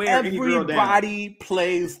 I can wear any girl down. Everybody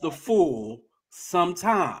plays the fool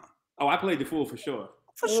sometime. Oh, I played the fool for sure.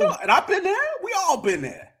 For sure. And I've been there. We all been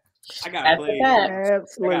there. I got played.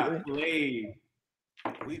 Absolutely. I got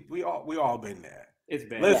played. We all been there. It's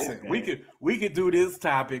bad. Listen, we could do this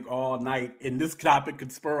topic all night, and this topic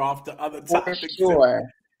could spur off to other topics. Sure.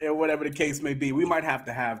 And whatever the case may be, we might have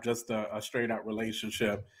to have just a straight up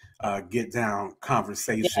relationship, get down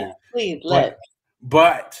conversation. Yeah, please, let's.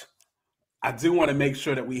 But I do want to make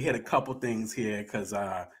sure that we hit a couple things here because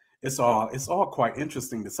it's all quite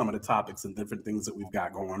interesting to some of the topics and different things that we've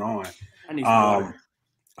got going on. I need some water.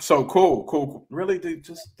 So cool. Really? They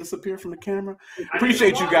just disappear from the camera?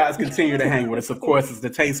 Appreciate you guys continue to hang with us. Of course, it's the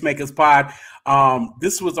Tastemakers Pod.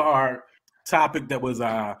 This was our topic that was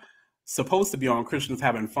supposed to be on Christians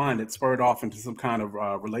having fun. It spurred off into some kind of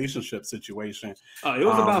relationship situation. Oh, it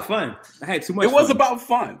was about fun. I had too much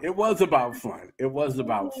fun. It was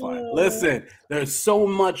about fun. Listen, there's so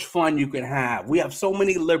much fun you can have. We have so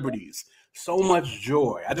many liberties, so much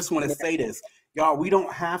joy. I just want to say this. Y'all, we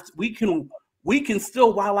don't have to, we can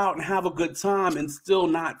still wild out and have a good time and still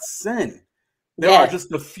not sin. There are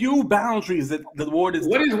just a few boundaries that the Lord is.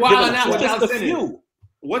 What is wilding out without sinning?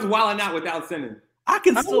 What's wilding out without sinning? I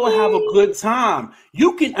can still have a good time.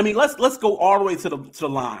 You can. I mean, let's go all the way to the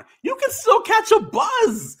line. You can still catch a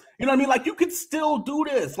buzz. You know what I mean? Like you can still do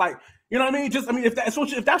this. Like you know what I mean? If that's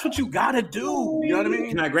what you gotta do. You know what I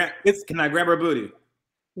mean? Can I grab her booty?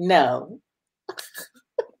 No.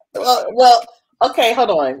 well. Okay,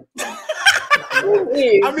 hold on.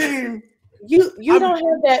 I mean, you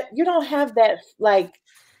don't have that like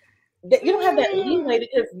that, you don't have that leeway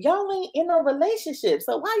because y'all ain't in a relationship.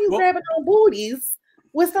 So why you grabbing on booties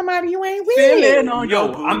with somebody you ain't with?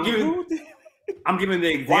 I'm giving the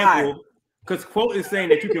example because quote is saying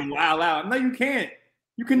that you can wild out. No, you can't.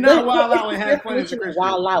 You cannot wild out and have fun as a Christian.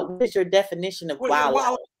 Wild out. What is your definition of wild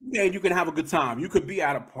out? Yeah, you can have a good time. You could be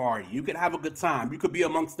at a party. You can have a good time. You could be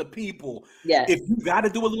amongst the people. Yes. If you got to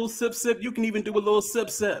do a little sip, you can even do a little sip.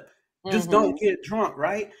 Just don't get drunk,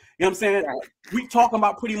 right? You know what I'm saying? Right. We talking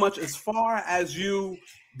about pretty much as far as you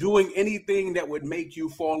doing anything that would make you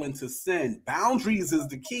fall into sin. Boundaries is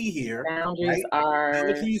the key here. Boundaries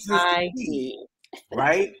are key.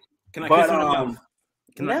 Right? Can I kiss you in the mouth?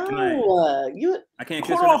 I can't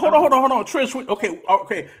kiss her. Hold on. Trish,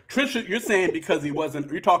 okay. Trish, you're saying because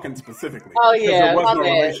you're talking specifically. Oh, yeah. There wasn't a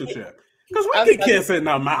relationship. Because we can kiss in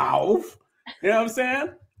the mouth. You know what I'm saying?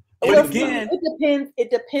 But again,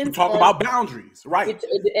 it depends. Talk about boundaries, right?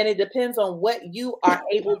 And it depends on what you are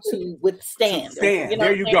able to withstand. You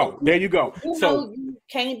know, there you go. So you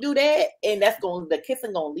can't do that, and the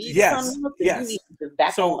kissing gonna lead. Yes.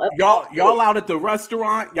 So y'all out at the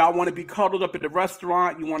restaurant, y'all want to be cuddled up at the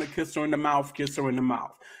restaurant. You want to kiss her in the mouth.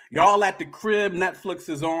 Y'all at the crib, Netflix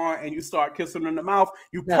is on, and you start kissing her in the mouth.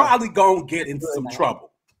 You probably gonna get into some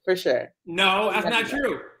trouble. For sure. No, that's not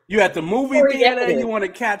true. You at the movie theater and you want to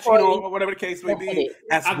catch, or whatever the case may be.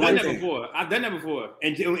 That's I've done that before.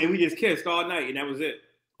 And we just kissed all night, and that was it.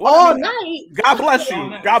 All night? God bless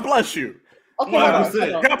you. God bless you. Okay,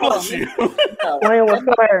 God bless you. Playing with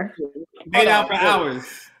fire. Made out for hours.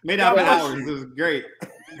 It was great.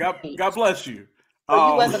 God bless you. So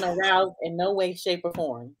you wasn't aroused in no way, shape, or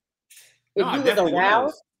form. If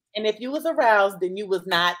you was aroused, then you was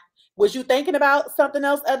not. Was you thinking about something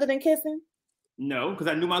else other than kissing? No, because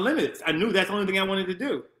I knew my limits. I knew that's the only thing I wanted to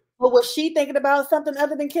do. But was she thinking about something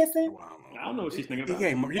other than kissing? I don't know what she's thinking about. He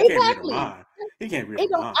can't read her mind. He can't read her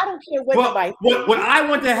mind. I don't care what nobody thinks. What I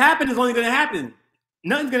want to happen is only going to happen.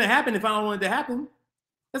 Nothing's going to happen if I don't want it to happen.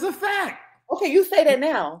 That's a fact. Okay, you say that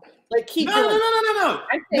now. Like keep No,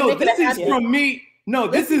 this is from me. No,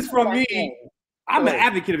 this is from me. I'm an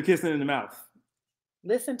advocate of kissing in the mouth.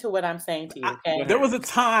 Listen to what I'm saying to you, okay? There was a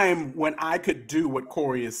time when I could do what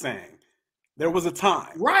Corey is saying. There was a time.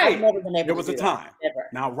 Right. There was a time.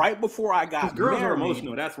 Now, right before I got girls married, are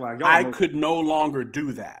emotional. That's why I could no longer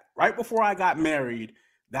do that. Right before I got married,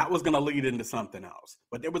 that was going to lead into something else.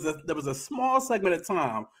 But there was a small segment of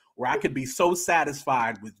time where I could be so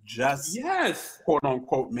satisfied with just quote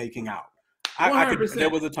unquote making out. There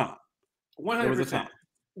was a time. 100%. There was a time.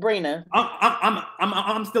 Brina,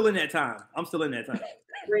 I'm still in that time.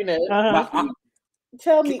 Brina,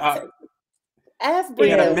 tell me. Ask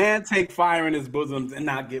Brina. Can a man take fire in his bosom and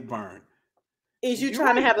not get burned? Is you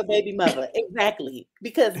trying to have a baby mother? Exactly.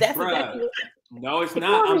 Because that's exactly what. No, it's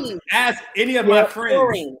not. Ask any of my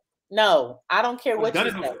friends. No, I don't care what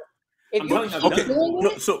you say. If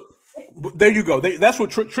you so there you go. That's what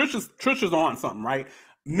Trisha's on something, right?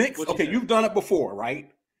 You've done it before, right?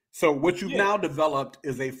 So what you've now developed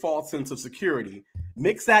is a false sense of security.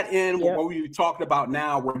 Mix that in with what we're talking about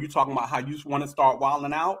now, where you're talking about how you want to start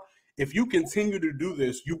wilding out. If you continue to do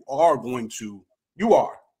this, you are going to. You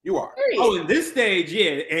are. Oh, in this stage,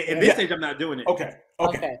 In this stage, I'm not doing it. Okay.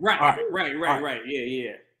 Right.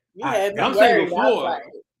 Yeah. I'm saying before.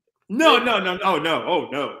 No. Oh,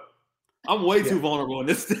 no. I'm way too vulnerable in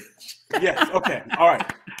this stage. Yes. Okay. All right.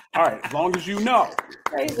 As long as you know.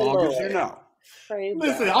 Praise the Lord.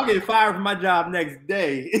 Listen, I'll get fired from my job next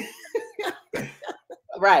day.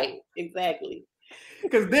 Right. Exactly.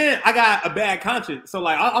 Because then I got a bad conscience. So,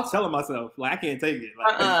 like, I'm telling myself, like, I can't take it.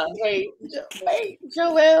 Like, wait,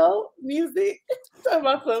 Joel, music.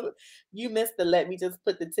 You missed the let me just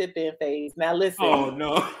put the tip in phase. Now, listen. Oh,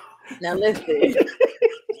 no. Now, listen.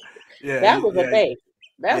 That was a thing.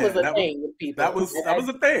 That was a thing with people. That was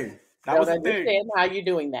a thing. That was a thing. Understand how you're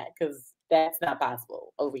doing that, because that's not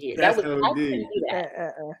possible over here. That's I couldn't do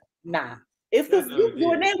that. Nah. It's because we're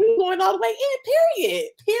going all the way in,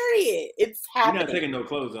 period. It's happening. You're not taking no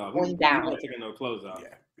clothes off. We're not taking no clothes off.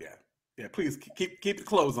 Yeah. Please keep the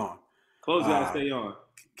clothes on. Clothes gotta stay on.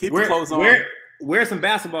 Keep the clothes on. Wear some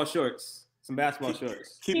basketball shorts.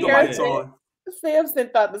 Keep the lights on. Samson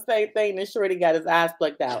thought the same thing, and Shorty got his eyes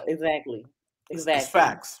plucked out. Exactly. It's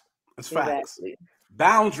facts. Exactly.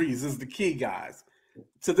 Boundaries is the key, guys.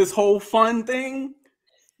 To this whole fun thing,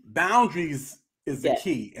 boundaries is the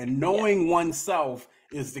key, and knowing oneself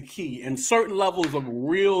is the key, and certain levels of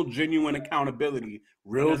real genuine accountability,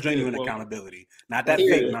 not that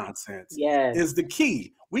fake nonsense, is the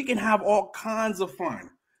key. We can have all kinds of fun,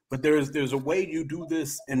 but there's a way you do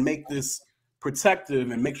this and make this protective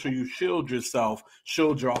and make sure you shield yourself,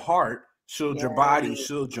 shield your heart, shield your body,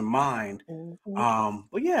 shield your mind.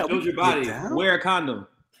 But shield your body. Wear a condom.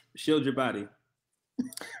 Shield your body.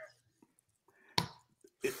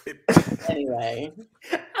 Anyway,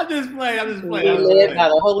 I'm just playing. We live by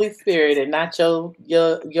the Holy Spirit and not your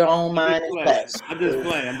own mind and flesh. I'm just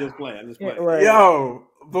playing. Yo,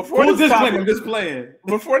 before this topic, I'm just playing.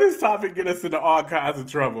 Before this topic get us into all kinds of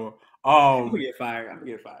trouble, I'm gonna get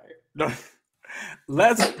fired. No,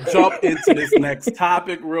 let's jump into this next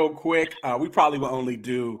topic real quick. We probably will only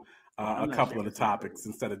do a couple of the topics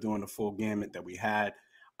instead of doing the full gamut that we had.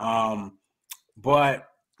 But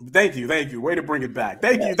thank you. Way to bring it back.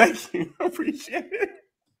 Thank you. Appreciate it.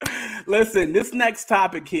 Listen, this next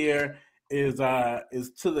topic here is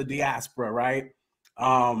to the diaspora, right?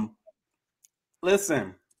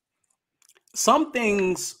 Listen, some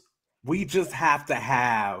things we just have to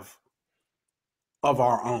have of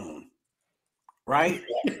our own, right?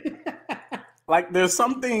 Like there's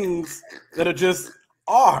some things that are just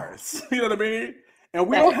ours, you know what I mean? And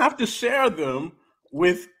we don't have to share them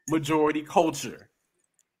with majority culture.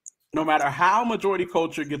 No matter how majority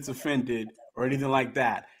culture gets offended or anything like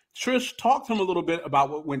that. Trish, talk to him a little bit about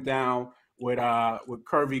what went down with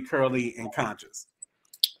Curvy, Curly, and Conscious.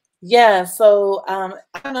 Yeah, so I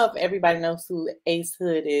don't know if everybody knows who Ace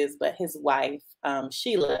Hood is, but his wife,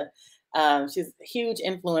 Sheila, she's a huge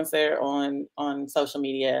influencer on social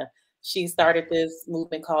media. She started this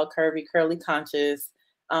movement called Curvy, Curly, Conscious,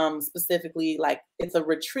 specifically like it's a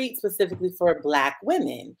retreat specifically for Black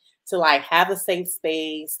women to like have a safe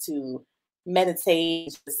space to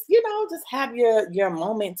meditate, just have your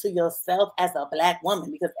moment to yourself as a Black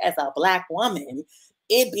woman, because as a Black woman,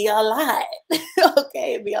 it'd be a lot.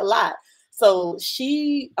 Okay, it'd be a lot. So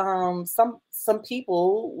she some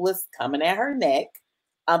people was coming at her neck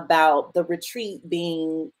about the retreat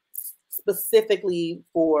being specifically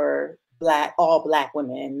for all Black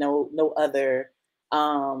women, and no other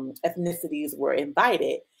ethnicities were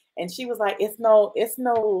invited. And she was like, it's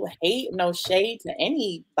no hate, no shade to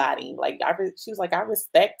anybody. Like she was like, I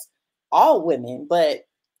respect all women, but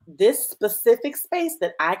this specific space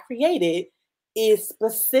that I created is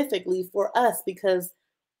specifically for us, because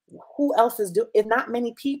who else is if not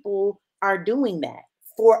many people are doing that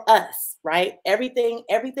for us, right? Everything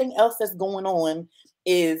else that's going on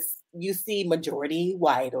is, you see, majority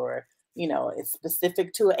white, or it's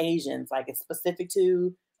specific to Asians, like it's specific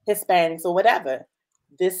to Hispanics or whatever.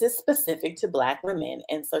 This is specific to Black women.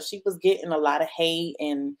 And so she was getting a lot of hate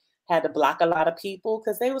and had to block a lot of people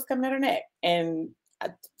because they was coming at her neck. And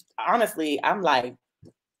honestly, I'm like,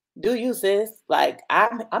 do you, sis? Like,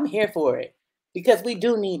 I'm here for it, because we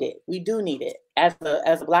do need it. We do need it. As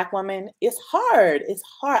a Black woman, it's hard. It's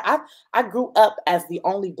hard. I grew up as the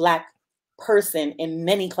only Black person in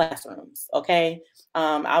many classrooms. Okay.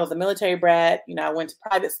 I was a military brat. I went to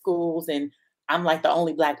private schools, and I'm like the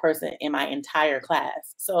only Black person in my entire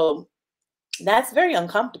class. So that's very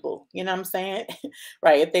uncomfortable. You know what I'm saying?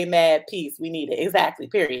 Right. If they mad, peace, we need it. Exactly.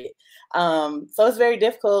 Period. So it's very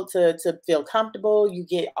difficult to feel comfortable. You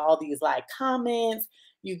get all these like comments.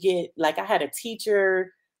 You get like, I had a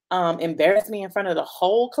teacher embarrass me in front of the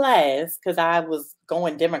whole class because I was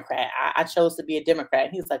going Democrat. I chose to be a Democrat.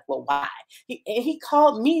 And he was like, well, why? He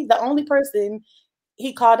called me, the only person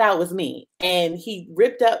he called out was me, and he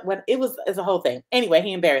ripped up when it's a whole thing. Anyway,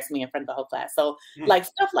 he embarrassed me in front of the whole class. So like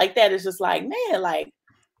stuff like that is just like, man, like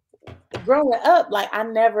growing up, like I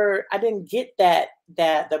didn't get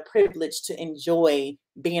the privilege to enjoy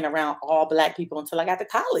being around all Black people until I got to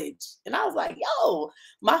college. And I was like, yo,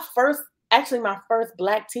 my first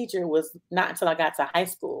Black teacher was not until I got to high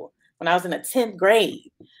school, when I was in the 10th grade.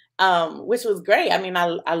 Which was great. I mean,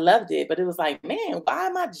 I loved it, but it was like, man, why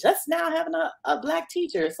am I just now having a Black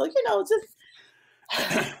teacher? So, just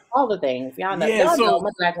all the things. Y'all know. Yeah, know,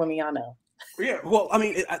 my Black women, y'all know. Yeah, well, I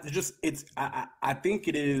mean, I think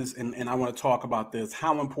it is, and I want to talk about this,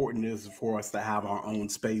 how important it is for us to have our own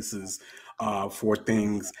spaces for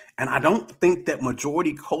things. And I don't think that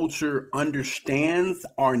majority culture understands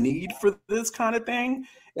our need for this kind of thing.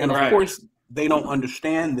 And of course, they don't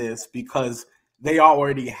understand this because they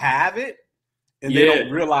already have it, and they don't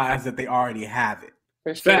realize that they already have it.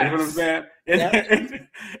 For sure. You know what I'm saying?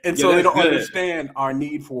 And so they don't understand our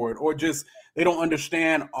need for it, or just they don't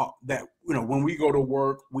understand that when we go to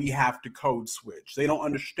work, we have to code switch. They don't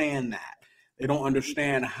understand that. They don't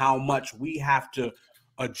understand how much we have to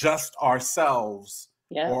adjust ourselves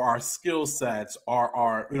or our skill sets,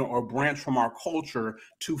 or branch from our culture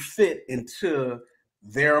to fit into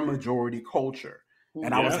their majority culture.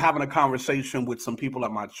 And I was having a conversation with some people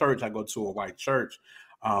at my church. I go to a white church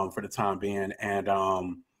for the time being. And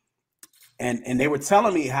they were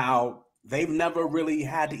telling me how they've never really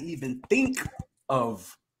had to even think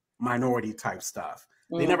of minority type stuff.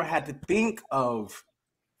 They never had to think of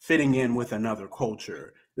fitting in with another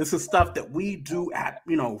culture. This is stuff that we do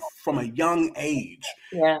from a young age.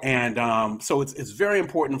 Yeah. And so it's very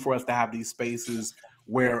important for us to have these spaces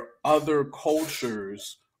where other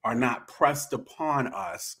cultures are not pressed upon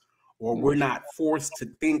us, or we're not forced to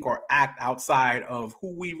think or act outside of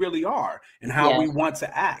who we really are and how we want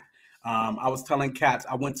to act. I was telling Cats,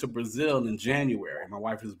 I went to Brazil in January. My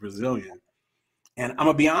wife is Brazilian. And I'm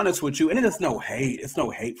going to be honest with you, and it's no hate. It's no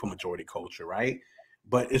hate for majority culture, right?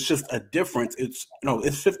 But it's just a difference. It's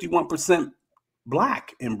 51%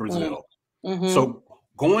 Black in Brazil. Mm-hmm. So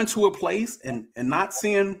going to a place and not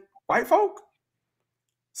seeing white folk,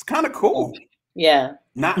 it's kind of cool. Yeah.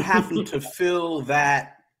 Not having to feel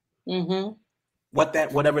that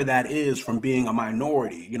whatever that is from being a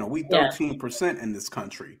minority. You know, we 13% in this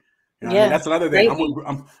country. You know, I mean, that's another thing.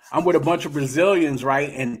 I'm with a bunch of Brazilians, right?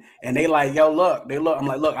 And they like, yo, look.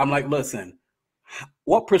 I'm like, listen,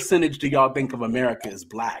 what percentage do y'all think of America is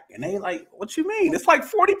black? And they like, what you mean? It's like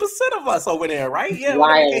 40% of us over there, right? Yeah,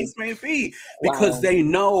 whatever the case may be, because they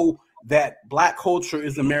know that black culture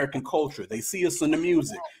is American culture. They see us in the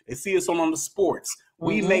music. They see us on the sports.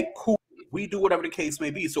 We make cool. We do whatever the case may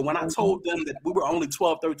be. So when I told them that we were only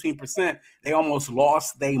 12, 13%, they almost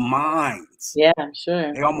lost their minds. Yeah, I'm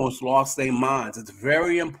sure. They almost lost their minds. It's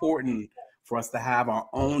very important for us to have our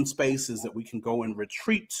own spaces that we can go and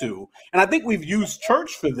retreat to. And I think we've used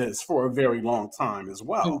church for this for a very long time as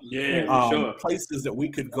well. Yeah, sure. Places that we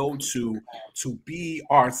could go to be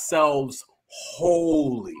ourselves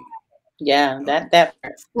wholly. Yeah, that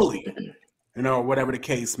fully, you know, whatever the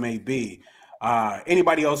case may be.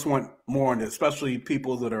 Anybody else want more on this, especially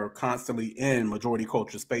people that are constantly in majority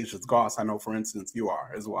culture spaces? Goss, I know, for instance, you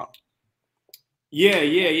are as well. Yeah,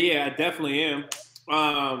 I definitely am.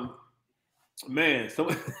 Man, so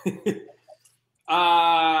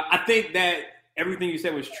I think that everything you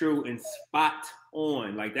said was true and spot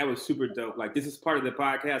on. Like, that was super dope. Like, this is part of the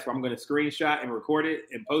podcast where I'm going to screenshot and record it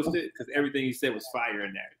and post it because everything you said was fire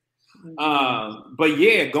in there. But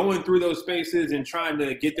yeah, going through those spaces and trying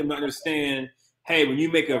to get them to understand, hey, when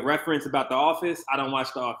you make a reference about The Office, I don't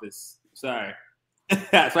watch The Office. Sorry. So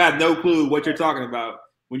I have no clue what you're talking about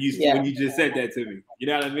when you just said that to me. You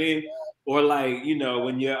know what I mean? Or like, you know,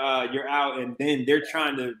 when you're out and then they're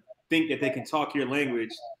trying to think that they can talk your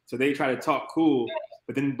language, so they try to talk cool,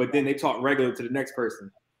 but then they talk regular to the next person.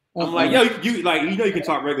 I'm like, yo, you can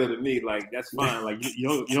talk regular to me, like that's fine. Like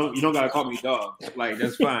you don't gotta call me dog. Like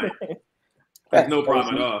that's fine. That's no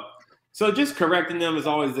problem at all. So just correcting them is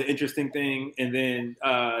always the interesting thing, and then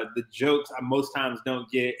the jokes I most times don't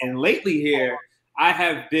get. And lately here, I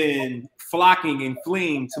have been flocking and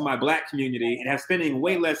fleeing to my black community and have spending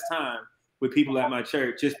way less time with people at my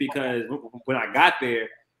church, just because when I got there,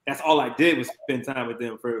 that's all I did was spend time with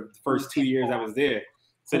them for the first 2 years I was there.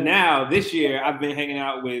 So now this year I've been hanging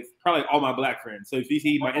out with probably all my black friends. So if you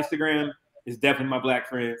see my Instagram, it's definitely my black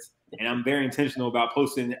friends. And I'm very intentional about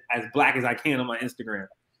posting as black as I can on my Instagram.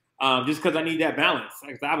 Just because I need that balance.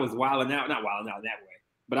 Like, I was not wilding out that way,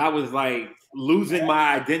 but I was like losing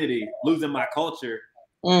my identity, losing my culture,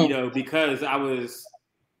 you know, because I was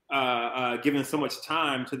giving so much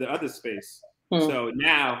time to the other space. So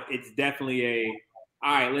now it's definitely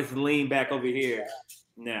all right, let's lean back over here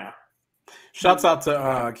now. Shouts out to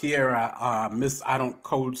Kiera, Miss I don't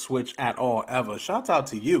code switch at all ever. Shouts out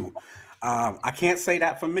to you. I can't say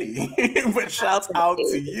that for me, but shouts out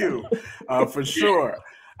to you for sure.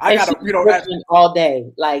 I got to, all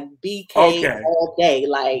day, like BK all day,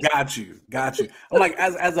 like. Got you. I'm like,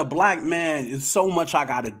 as a black man, it's so much I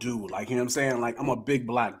got to do. Like, you know what I'm saying? Like, I'm a big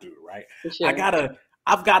black dude, right? Sure.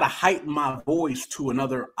 I've got to heighten my voice to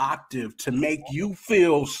another octave to make you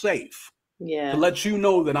feel safe. Yeah. To let you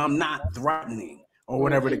know that I'm not threatening or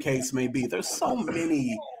whatever the case may be. There's so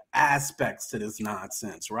many aspects to this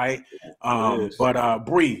nonsense, right? But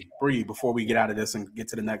Bree, before we get out of this and get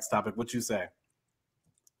to the next topic, what you say?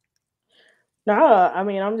 Nah, I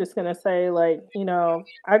mean, I'm just gonna say, like, you know,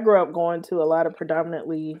 I grew up going to a lot of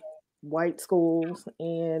predominantly white schools,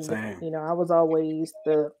 and you know, I was always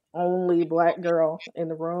the only black girl in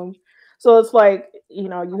the room. So it's like, you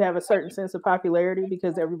know, you have a certain sense of popularity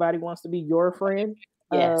because everybody wants to be your friend.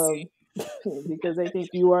 Yes. Because they think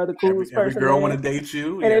you are the coolest person. Every girl want to date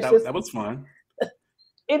you. And yeah, that was fun.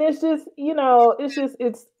 And it's just, you know,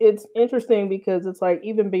 it's interesting because it's like,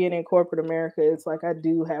 even being in corporate America, it's like I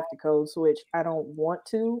do have to code switch. I don't want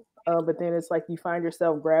to, but then it's like you find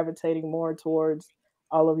yourself gravitating more towards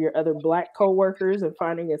all of your other black coworkers and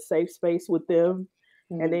finding a safe space with them.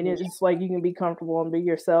 And then it's like you can be comfortable and be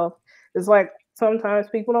yourself. It's like sometimes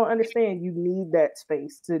people don't understand you need that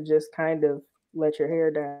space to just kind of let your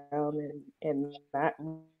hair down and not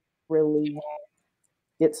really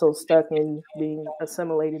get so stuck in being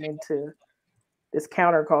assimilated into this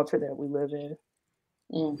counterculture that we live in.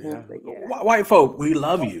 Yeah. White folk, we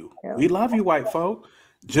love you. Yeah. We love you, white folk.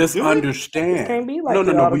 Just understand. It can't be like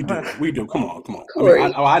no, we do. Come on.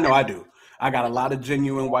 I know I do. I got a lot of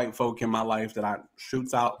genuine white folk in my life that I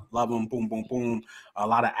shoots out, love them, boom, boom, boom. A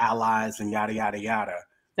lot of allies and yada, yada, yada.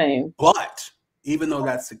 Same. But even though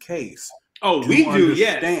that's the case, we do,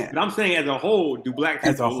 yes. But I'm saying as a whole, do black people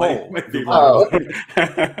as a whole?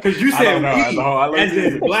 Because you said we as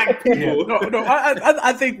in black people. Yeah. No.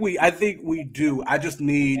 I think we do. I just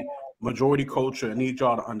need majority culture. I need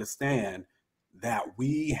y'all to understand that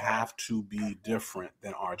we have to be different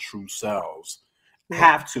than our true selves.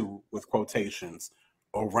 have to, with quotations,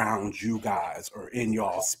 around you guys or in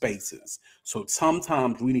y'all spaces. So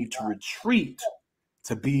sometimes we need to retreat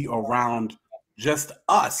to be around just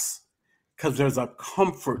us, because there's a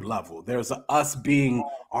comfort level. There's a us being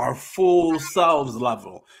our full selves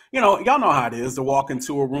level. Y'all know how it is to walk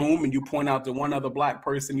into a room and you point out the one other black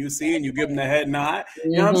person you see and you give them the head nod.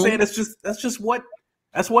 You know what I'm saying?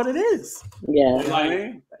 That's what it is.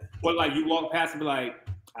 Yeah. Like you walk past and be like,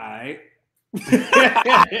 all right.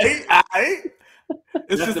 It's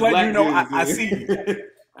that's just letting you know I see you.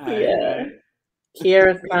 Yeah.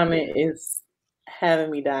 Kiara's comment is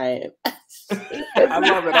having me dying.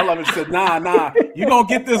 I love it. She said, nah. You gonna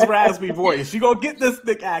get this raspy voice. You gonna get this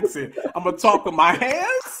thick accent. I'm gonna talk with my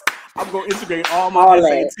hands. I'm gonna integrate all my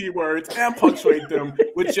SAT words and punctuate them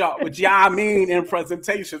with y'all mean in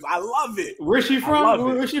presentations. I love it. Where's she from?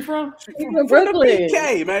 Where's she from? She's from Brooklyn.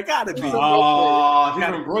 BK, man, gotta be. Oh, she's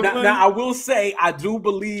from Brooklyn. Now, I will say, I do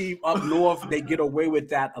believe up north they get away with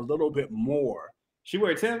that a little bit more. She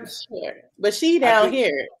wear Timbs? Sure. But she down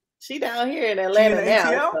here. She down here in Atlanta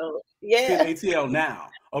now. So, yeah. She's in ATL now.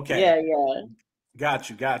 Okay. Yeah. Got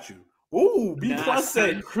you. Ooh, B+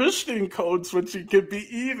 said Christian code switching can be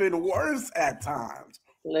even worse at times.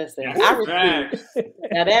 Listen, I refuse.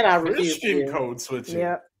 Now that I refuse. Christian code switching.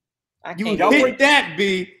 Yeah. Y'all break that,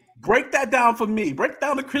 B. Break that down for me. Break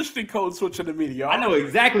down the Christian code switching to me, y'all. I know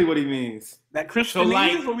exactly what he means. That Christian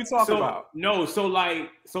is what we talking about. No, so like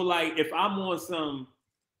if I'm on some,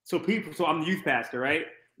 so I'm the youth pastor, right?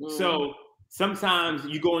 Mm. So sometimes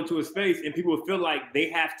you go into a space and people feel like they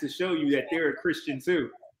have to show you that they're a Christian too.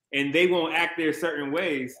 And they won't act their certain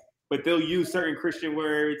ways, but they'll use certain Christian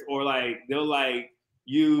words, or they'll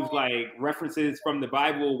use references from the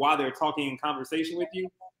Bible while they're talking in conversation with you,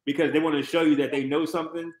 because they want to show you that they know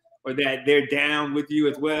something or that they're down with you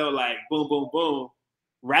as well. Like boom, boom, boom,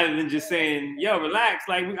 rather than just saying, "Yo, relax."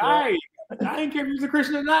 Like, all right, I ain't care if you're a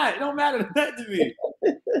Christian or not. It don't matter that to me.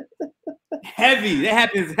 Heavy. That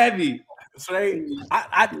happens heavy. So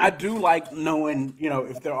I do like knowing,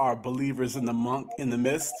 if there are believers in the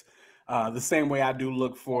midst, the same way I do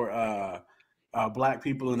look for black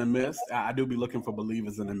people in the midst. I do be looking for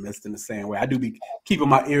believers in the midst in the same way. I do be keeping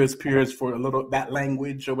my ears pierced for a little that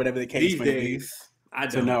language or whatever the case may be. I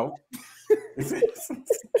don't know.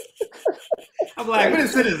 I'm like, where the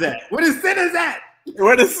sin is at? Where the sin is at?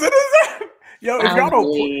 Where the sin is at? Yo, if y'all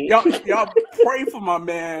don't, y'all pray for my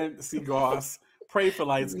man, Seagoss. Pray for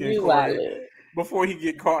light skin Corey before he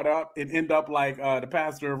get caught up and end up like the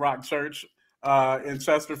pastor of Rock Church in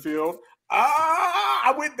Chesterfield.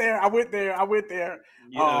 I went there.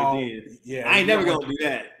 Yeah, yeah. I ain't never gonna do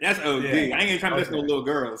that. That's OD. Yeah. I ain't trying to mess with no little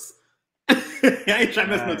girls. I ain't trying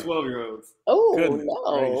to mess with no 12-year-olds. Oh,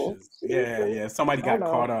 no. Gracious. Yeah. Somebody got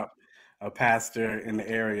caught up. A pastor in the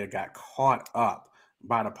area got caught up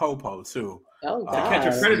by the popo too. Oh, to catch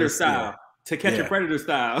a predator style. To catch a predator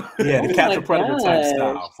style. Yeah, to catch a predator type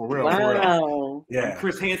style. For real. Wow. For real. Yeah.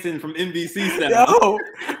 Chris Hansen from NBC style. Yo,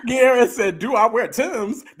 Garrett said, "Do I wear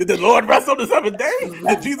Timbs? Did the Lord rest on the seventh day?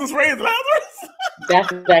 Did Jesus raise Lazarus?"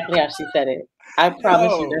 That's exactly how she said it. I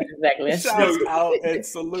promise you that's exactly how she said it. Out and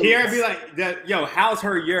salute. Kiara be like, "Yo, how's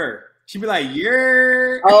her year?" She'd be like,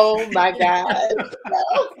 "Yer." Oh my God.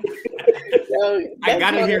 No, I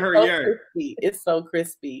gotta hear her yer. It's so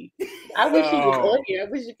crispy. I wish you was on here.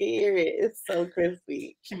 I wish you could hear it. It's so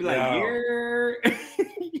crispy. She'd be like, "Yer."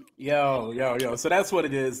 Yo. So that's what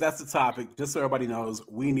it is. That's the topic. Just so everybody knows,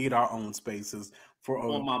 we need our own spaces for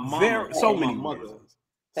so many reasons.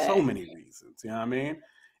 So many reasons. You know what I mean?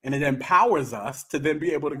 And it empowers us to then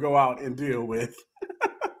be able to go out and deal with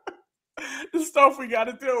the stuff we got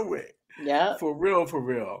to deal with. Yeah. For real.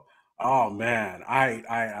 Oh man.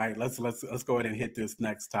 I let's go ahead and hit this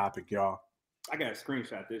next topic, y'all. I gotta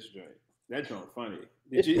screenshot this joint. That joint funny.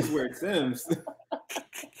 Did you just wear Sims?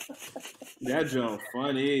 That joint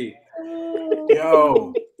funny.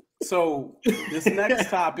 Yo. So this next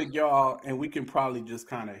topic, y'all, and we can probably just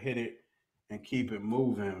kind of hit it and keep it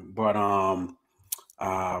moving. But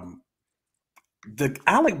the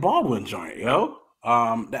Alec Baldwin joint, yo.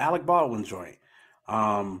 The Alec Baldwin joint.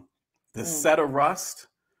 The Set of Rust,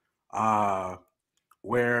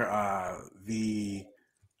 where the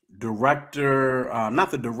director,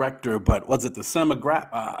 not the director, but was it the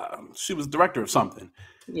cinematographer? She was director of something.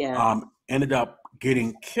 Yeah. Ended up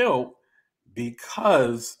getting killed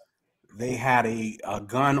because they had a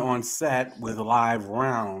gun on set with live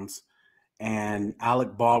rounds, and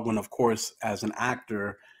Alec Baldwin, of course, as an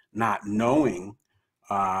actor, not knowing,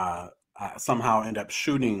 somehow ended up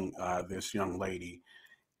shooting this young lady.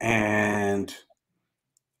 And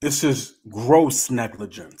this is gross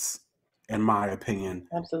negligence, in my opinion.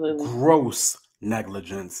 Absolutely. Gross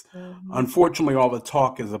negligence. Mm-hmm. Unfortunately, all the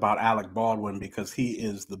talk is about Alec Baldwin because he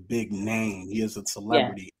is the big name. He is a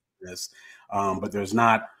celebrity in this. But there's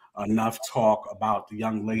not enough talk about the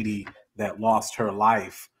young lady that lost her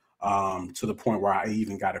life, to the point where I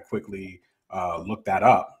even got to quickly look that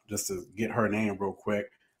up just to get her name real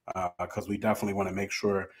quick, because we definitely want to make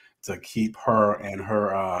sure to keep her and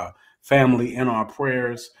her family in our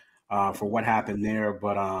prayers for what happened there.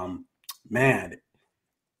 But man,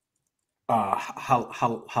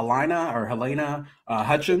 Helena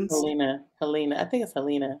Hutchins. Helena. I think it's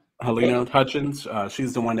Helena. Helena Hutchins.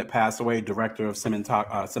 She's the one that passed away, director of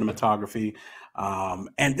cinematography.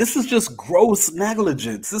 And this is just gross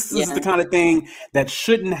negligence. This is the kind of thing that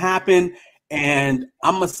shouldn't happen. And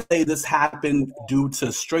I'm going to say this happened due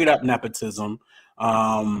to straight up nepotism.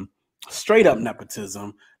 The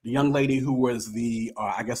young lady who was the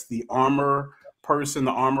armorer,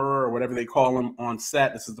 or whatever they call him on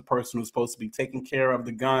set. This is the person who's supposed to be taking care of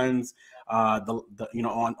the guns,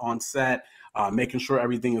 on set, making sure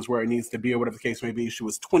everything is where it needs to be, or whatever the case may be. She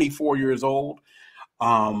was 24 years old.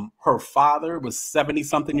 Her father was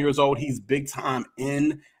 70-something years old. He's big time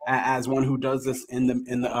as one who does this in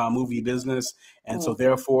the movie business, and so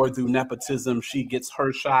therefore, through nepotism, she gets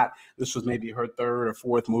her shot. This was maybe her third or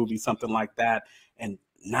fourth movie, something like that, and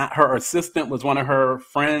not her assistant was one of her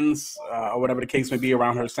friends, or whatever the case may be,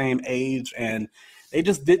 around her same age, and they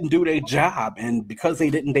just didn't do their job. And because they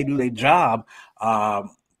do their job,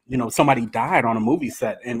 somebody died on a movie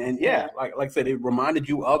set. And like I said, it reminded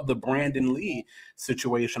you of the Brandon Lee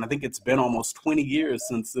situation. I think it's been almost 20 years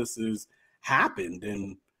since this has happened,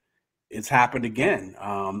 and it's happened again.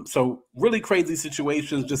 So really crazy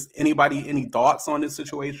situations. Just any thoughts on these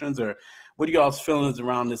situations, or what are y'all's feelings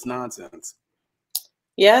around this nonsense?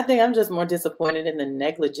 Yeah, I think I'm just more disappointed in the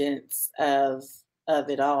negligence of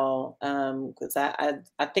it all. Because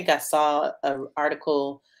I think I saw an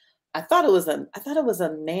article. I thought it was a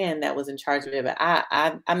man that was in charge of it, but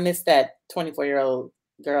I missed that 24-year-old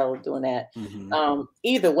girl doing that. Mm-hmm.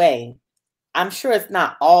 Either way, I'm sure it's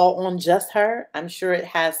not all on just her. I'm sure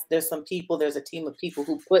there's some people, there's a team of people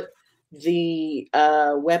who put the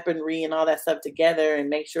weaponry and all that stuff together and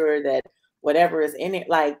make sure that whatever is in it,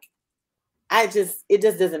 it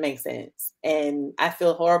just doesn't make sense. And I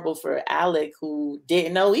feel horrible for Alec, who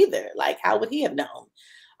didn't know either. Like, how would he have known?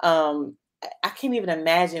 I can't even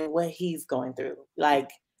imagine what he's going through,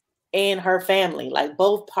 and her family,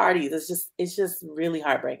 both parties. It's just really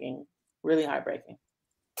heartbreaking, really heartbreaking.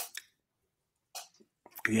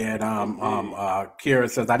 Yeah. Kira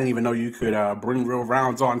says, I didn't even know you could bring real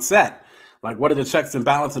rounds on set. Like, what are the checks and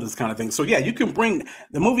balances of this kind of thing? So yeah, you can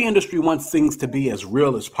the movie industry wants things to be as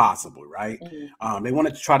real as possible, right? Mm-hmm. They want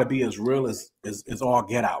it to try to be as real as all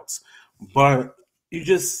get outs, but you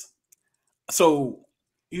just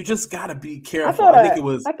got to be careful. I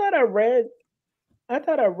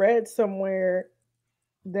thought I read somewhere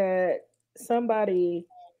that somebody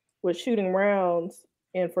was shooting rounds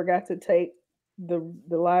and forgot to take the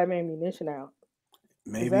live ammunition out.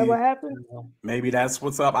 Maybe is that what happened? Maybe that's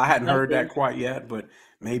what's up. I hadn't heard that quite yet, but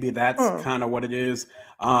maybe that's kind of what it is.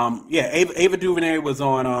 Ava DuVernay was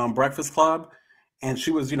on Breakfast Club, and she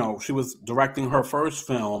was directing her first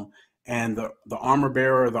film, and the armor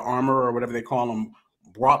bearer, the armorer, or whatever they call them,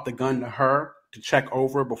 brought the gun to her to check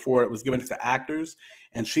over before it was given to the actors,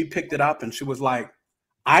 and she picked it up and she was like,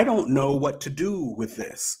 I don't know what to do with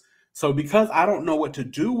this. So because I don't know what to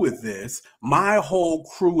do with this, my whole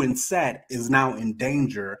crew and set is now in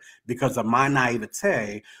danger because of my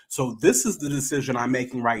naivete. So this is the decision I'm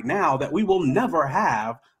making right now, that we will never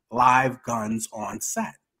have live guns on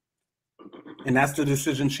set. And that's the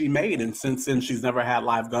decision she made. And since then, she's never had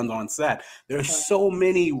live guns on set. There's so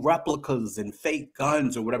many replicas and fake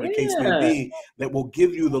guns, or whatever the case may be, that will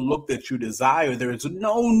give you the look that you desire. There is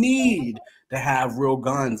no need to have real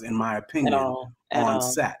guns, in my opinion, on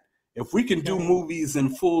set. If we can do movies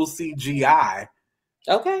in full CGI,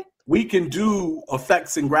 we can do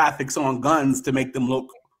effects and graphics on guns to make them look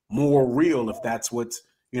more real, if that's what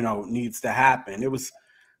needs to happen. It was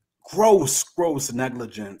gross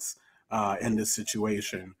negligence in this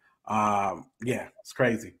situation. It's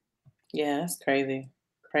crazy. Yeah, it's crazy.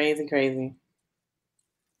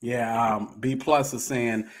 Yeah, B Plus is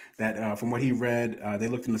saying that from what he read, they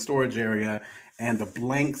looked in the storage area and the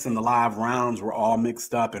blanks and the live rounds were all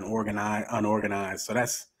mixed up and unorganized. So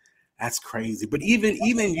that's crazy. But even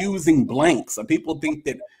using blanks, people think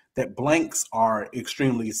that blanks are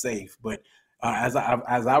extremely safe. But as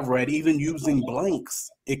I've read, even using blanks,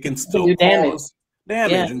 it can still cause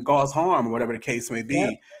damage and cause harm, or whatever the case may be.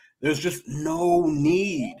 Yep. There's just no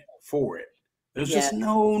need for it. Just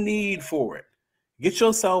no need for it. Get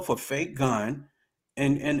yourself a fake gun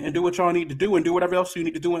and do what y'all need to do and do whatever else you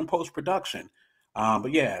need to do in post-production.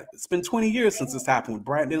 But yeah, it's been 20 years since this happened with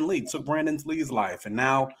Brandon Lee. It took Brandon Lee's life, and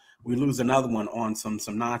now we lose another one on some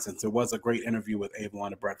nonsense. It was a great interview with Ava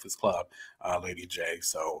on the Breakfast Club, Lady J.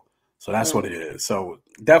 So that's what it is. So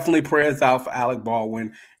definitely prayers out for Alec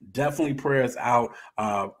Baldwin. Definitely prayers out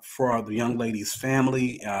for the young lady's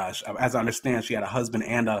family. As I understand, she had a husband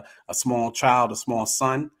and a small child, a small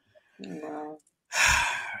son. Wow.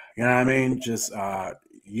 You know what I mean? Just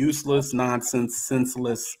useless, nonsense,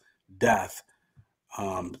 senseless death.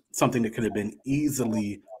 Something that could have been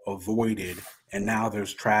easily avoided, and now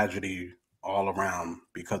there's tragedy all around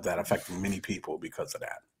because that affected many people because of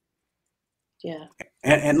that. Yeah.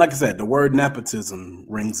 And like I said, the word nepotism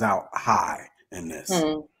rings out high in this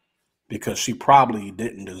because she probably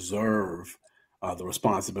didn't deserve the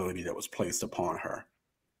responsibility that was placed upon her.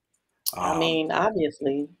 I mean,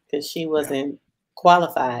 obviously, because she wasn't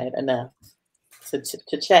qualified enough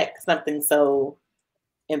to check something so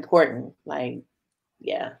important. Like,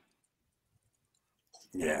 yeah.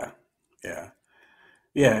 And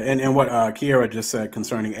what Kiera just said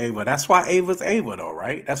concerning Ava, that's why Ava's Ava, though,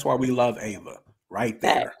 right? That's why we love Ava, right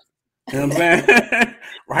there. You know what I'm saying?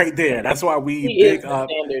 Right there. That's why we big up,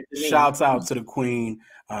 shouts out to the queen,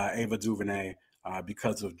 Ava DuVernay,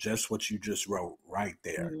 because of just what you just wrote right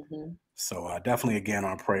there. Mm-hmm. So definitely, again,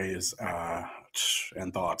 our prayers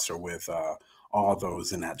and thoughts are with all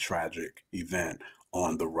those in that tragic event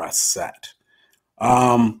on the Rust set.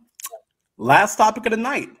 Last topic of the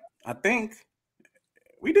night, I think.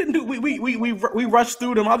 We didn't do. We rushed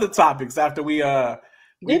through them other topics after we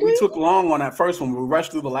took long on that first one. We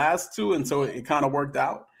rushed through the last two, and so it kind of worked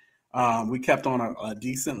out. We kept on a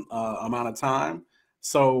decent amount of time.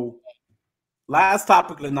 So last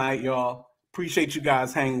topic of the night, y'all. Appreciate you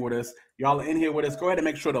guys hanging with us. Y'all are in here with us. Go ahead and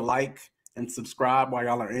make sure to like and subscribe while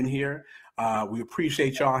y'all are in here. We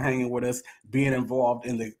appreciate y'all hanging with us, being involved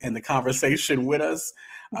in the conversation with us.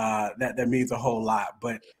 That means a whole lot.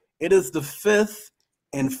 But it is the 5th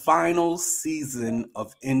and final season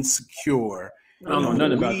of Insecure. I don't know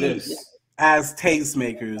nothing about this. As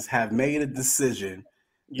tastemakers, have made a decision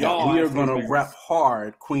that we are going to rep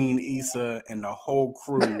hard Queen Issa and the whole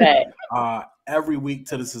crew every week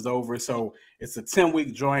till this is over. So it's a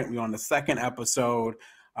 10-week joint. We're on the 2nd episode.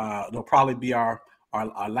 It'll probably be our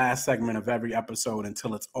last segment of every episode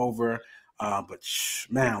until it's over. But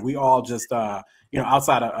man, we all just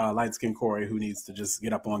outside of light skin Corey, who needs to just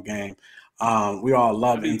get up on game. We all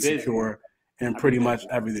love Insecure and pretty much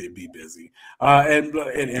everything. Be busy and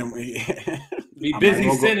be busy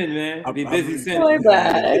sinning, man. Be busy sinning.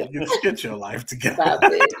 Get your life together.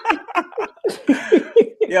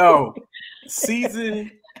 Yo,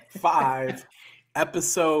 season 5,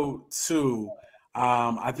 episode 2.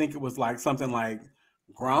 I think it was like something like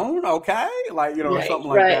Grown, okay, like something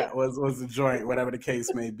like that was the joint, whatever the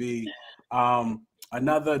case may be.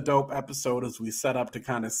 Another dope episode as we set up to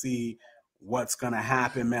kind of see what's gonna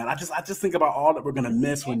happen, man. I just think about all that we're gonna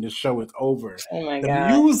miss when this show is over. Oh my God.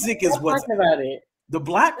 The music is what's about it. The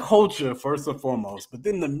Black culture first and foremost, but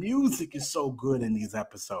then the music is so good in these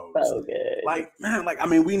episodes. So good. Like, man,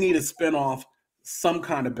 we need a spinoff, some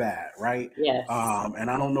kind of bad, right? Yes. And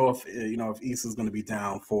I don't know if Issa's gonna be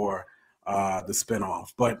down for the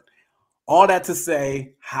spinoff, but all that to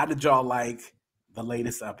say, how did y'all like the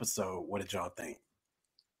latest episode? What did y'all think?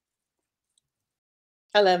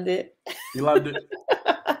 I loved it. You loved it?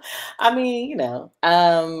 I mean,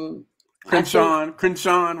 Crenshaw,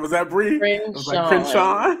 was that Bree? It was like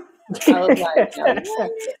Crenshaw. I was like,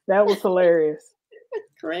 that was hilarious.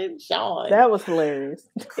 Crenshaw. That was hilarious.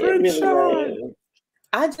 Really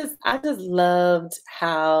I just loved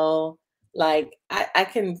how I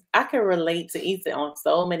can relate to Issa on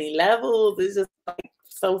so many levels. It's just like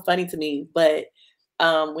so funny to me. But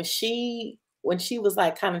when she was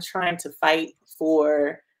like kind of trying to fight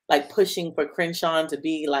for like pushing for Crenshaw to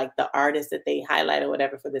be like the artist that they highlight or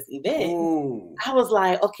whatever for this event, I was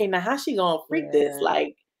like, okay, now how's she gonna freak this?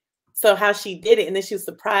 Like, so how she did it, and then she was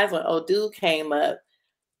surprised when old dude came up.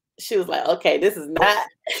 She was like, okay, this is not.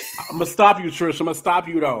 I'm going to stop you, Trish. I'm going to stop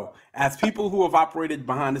you, though. As people who have operated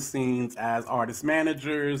behind the scenes as artist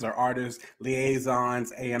managers or artist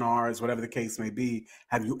liaisons, A&Rs, whatever the case may be,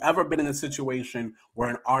 have you ever been in a situation where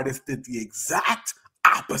an artist did the exact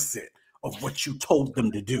opposite of what you told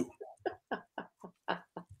them to do?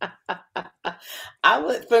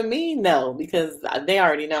 For me, no, because they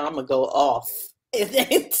already know I'm going to go off if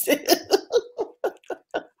they do.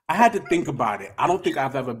 I had to think about it. I don't think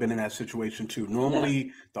I've ever been in that situation too.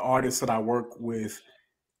 Normally, the artists that I work with,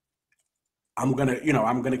 I'm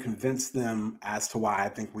gonna convince them as to why I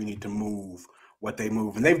think we need to move what they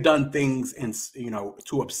move, and they've done things in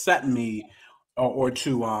to upset me or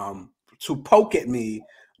to poke at me.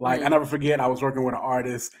 Like I never forget, I was working with an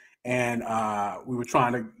artist, and we were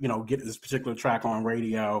trying to get this particular track on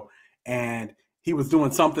radio, and he was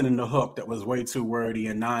doing something in the hook that was way too wordy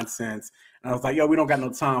and nonsense. And I was like, yo, we don't got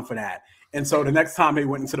no time for that. And so the next time they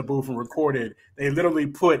went into the booth and recorded, they literally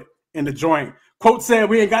put in the joint, quote said,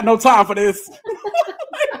 we ain't got no time for this.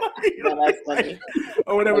 That's funny.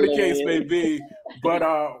 Or whatever the case may be.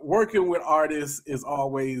 But working with artists is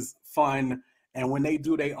always fun. And when they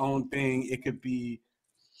do their own thing, it could be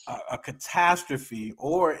a catastrophe,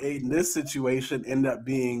 or in this situation, end up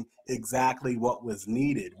being exactly what was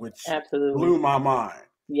needed, which absolutely blew my mind.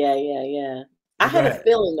 Yeah. I had a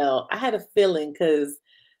feeling though. Because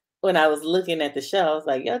when I was looking at the show, I was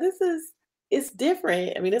like, yo, it's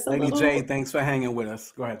different. I mean, it's a Lady little... J, thanks for hanging with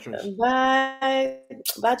us. Go ahead, Trish.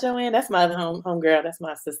 Bye, Joanne. That's my home girl. That's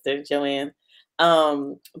my sister, Joanne.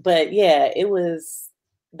 But yeah, it was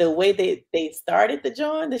the way they started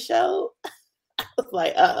the show. I was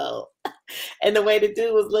like, uh-oh. And the way the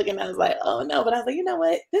dude was looking, I was like, oh no. But I was like, you know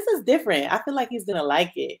what? This is different. I feel like he's gonna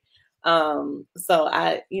like it. So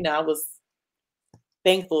I was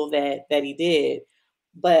thankful that he did.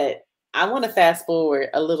 But I want to fast forward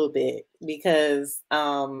a little bit because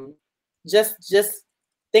just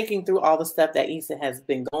thinking through all the stuff that Issa has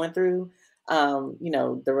been going through,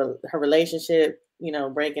 her relationship,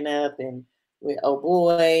 breaking up and with Oh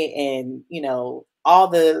Boy, and all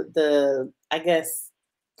the I guess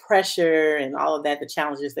pressure and all of that, the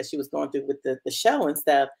challenges that she was going through with the show and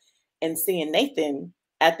stuff, and seeing Nathan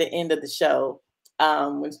at the end of the show,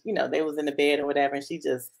 when they was in the bed or whatever, and she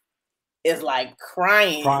just is like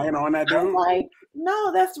crying on that dude. I'm like,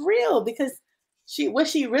 no, that's real, because what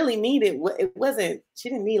she really needed, she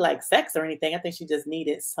didn't need like sex or anything. I think she just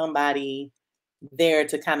needed somebody there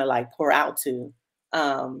to kind of like pour out to.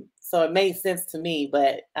 So it made sense to me,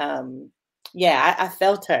 but I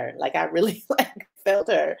felt her. Like I really felt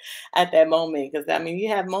her at that moment, because I mean, you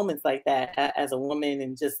have moments like that as a woman,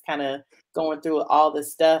 and just kind of going through all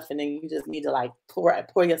this stuff, and then you just need to like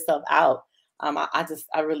pour yourself out.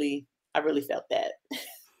 I really felt that.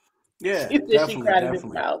 Yeah, she cried in his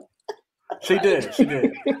mouth. She did.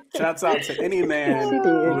 Shouts out to any man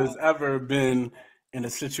who has ever been in a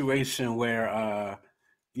situation where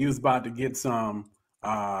you was about to get some,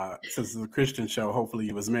 since it's a Christian show, hopefully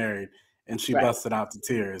you was married, and she busted out to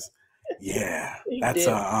tears. Yeah, that's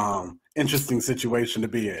a interesting situation to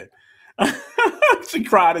be in. She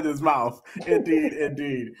cried in his mouth.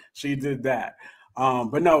 Indeed. She did that.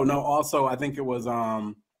 But no, also I think it was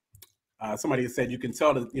somebody said you can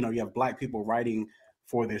tell that, you have Black people writing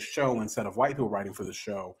for this show instead of white people writing for the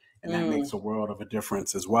show. And that makes a world of a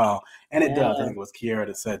difference as well. And it does. I think it was Kiera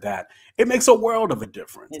that said that. It makes a world of a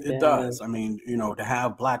difference. It does. I mean, to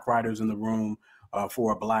have Black writers in the room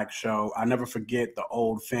for a Black show. I never forget the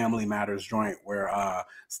old Family Matters joint where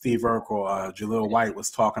Steve Urkel, Jaleel White,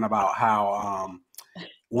 was talking about how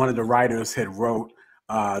one of the writers had wrote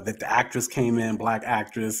that the actress came in, Black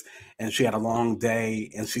actress, and she had a long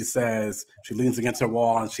day. And she leans against her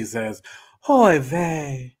wall and she says, "Hoy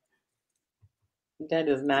vey." That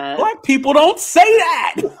is not. Black people don't say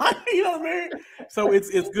that. You know what I mean? So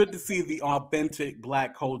it's good to see the authentic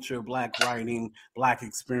Black culture, Black writing, Black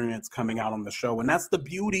experience coming out on the show. And that's the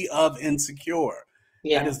beauty of Insecure.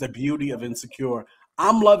 Yeah. That is the beauty of Insecure.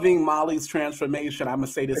 I'm loving Molly's transformation. I'm going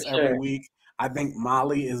to say this every week. I think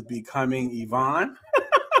Molly is becoming Yvonne.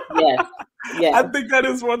 Yes. I think that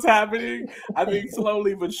is what's happening. I think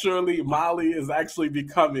slowly but surely Molly is actually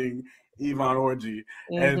becoming Yvonne Orji.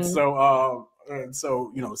 And so,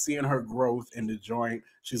 seeing her growth in the joint,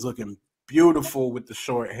 she's looking beautiful with the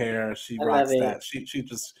short hair. She rocks that.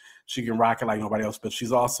 She can rock it like nobody else. But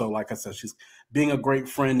she's also, like I said, she's being a great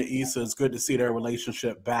friend to Issa. It's good to see their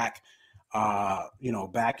relationship back,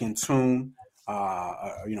 back in tune.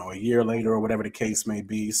 A year later or whatever the case may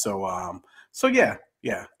be. So yeah,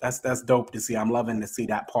 that's dope to see. I'm loving to see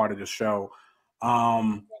that part of the show.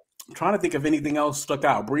 I'm trying to think if anything else stuck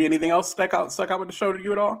out. Bree, anything else stuck out with the show to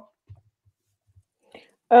you at all?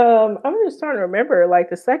 I'm just trying to remember. Like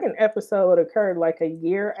the second episode occurred like a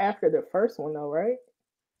year after the first one, though, right?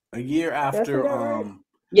 A year after. Right?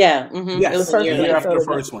 Yeah. Mm-hmm. Yes, it was a year after the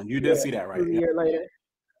first one. You did see that, right? A year later.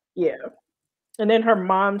 Yeah. And then her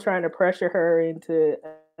mom trying to pressure her into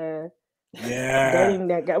dating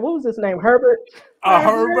that guy. What was his name? Herbert.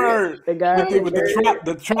 Herbert. The guy with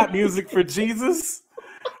the trap music for Jesus.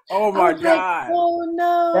 Oh my God! Like, oh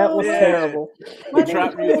no, that was terrible. The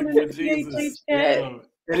trap music for Jesus. Yeah.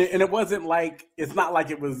 And it wasn't like, it's not like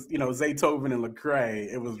it was Zaytoven and Lecrae.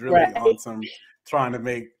 It was really on some trying to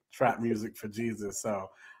make trap music for Jesus. So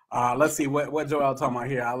let's see what Joelle talking about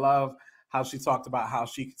here. I love how she talked about how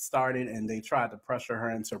she started and they tried to pressure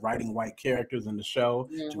her into writing white characters in the show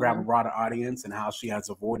to grab a broader audience, and how she has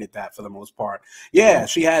avoided that for the most part. Yeah,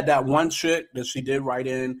 she had that one chick that she did write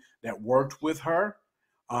in that worked with her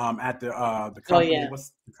at the company. Oh, yeah.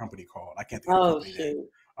 What's the company called? I can't think of the company name.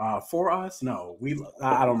 For Us? No,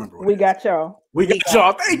 I don't remember. We got y'all. We got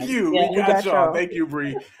y'all. Thank you. Yeah, we got y'all. Thank you,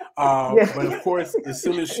 Bree. But of course, as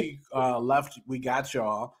soon as she left, We Got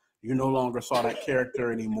Y'all, you no longer saw that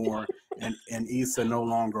character anymore, and Issa no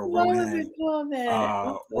longer wrote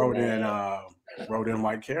in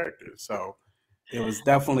white characters. So it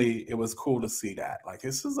was cool to see that. Like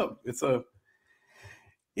it's a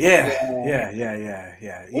yeah.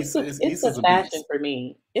 It's the fashion for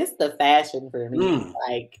me. It's the fashion for me.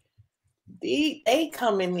 Like they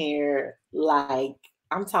come in here like,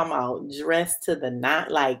 I'm talking about dressed to the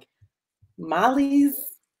knot, like Molly's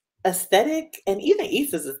aesthetic and even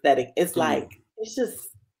Issa's aesthetic. It's like, it's just,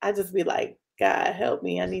 I just be like, God help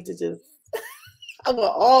me. I need to just, I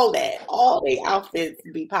want all the outfits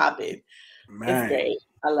to be popping. It's great.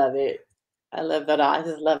 I love it. I love that. I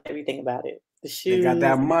just love everything about it. The shoes. They got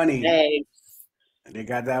that money. Bags. They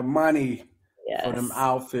got that money for them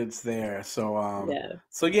outfits there. So,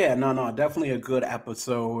 definitely a good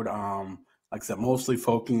episode. Like I said, mostly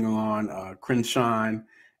focusing on Crenshaw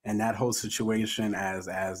and that whole situation as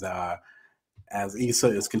Issa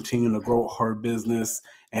is continuing to grow her business.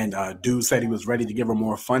 And Dude said he was ready to give her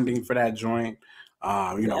more funding for that joint.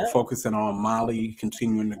 Focusing on Molly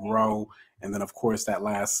continuing to grow. And then, of course, that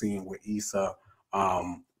last scene with Issa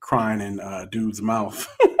crying in Dude's mouth.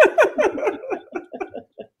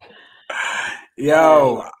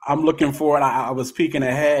 Yo, I'm looking forward. I was peeking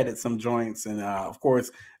ahead at some joints. And, of course,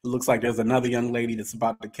 it looks like there's another young lady that's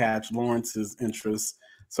about to catch Lawrence's interest.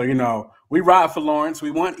 So, we ride for Lawrence. We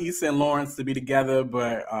want Issa and Lawrence to be together,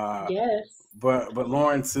 but but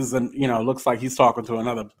Lawrence is, looks like he's talking to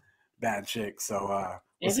another bad chick. So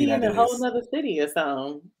we'll see in a whole other city or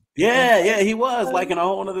something. Yeah, he was like in a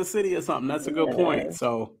whole other city or something. That's a good point.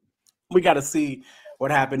 So we got to see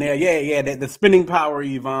what happened there. Yeah. The spending power,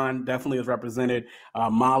 Yvonne, definitely is represented.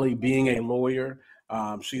 Molly being a lawyer,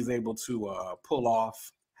 she's able to pull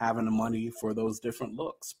off having the money for those different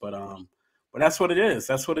looks. But that's what it is.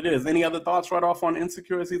 That's what it is. Any other thoughts right off on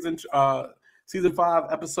Insecure season 5,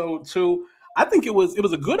 episode 2? I think it was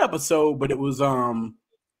a good episode, but it was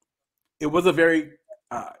a very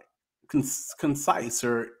concise,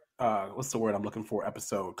 or what's the word I'm looking for?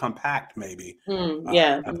 Episode, compact, maybe.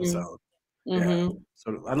 Episode. Yeah.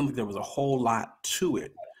 So I don't think there was a whole lot to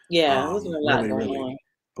it. Yeah, it wasn't a lot going on.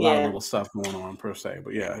 A lot of little stuff going on per se,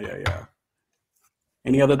 but yeah.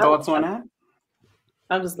 Any other thoughts on that?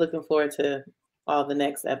 I'm just looking forward to all the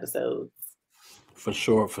next episodes. For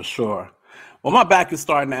sure. Well, my back is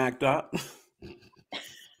starting to act up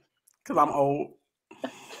because I'm old.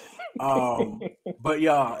 But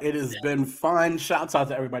y'all, it has been fun. Shouts out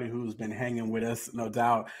to everybody who's been hanging with us, no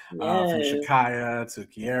doubt. From Shakaya to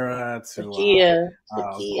Kiera to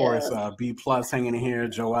of course B Plus hanging in here,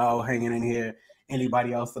 Joelle hanging in here.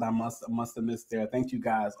 Anybody else that I must have missed there? Thank you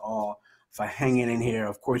guys all for hanging in here.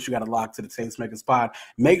 Of course, you got to lock to the Tastemakers Pod.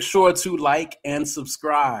 Make sure to like and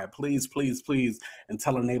subscribe, please, and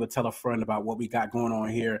tell a neighbor, tell a friend about what we got going on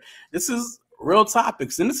here. This is real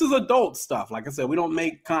topics, and this is adult stuff. Like I said, we don't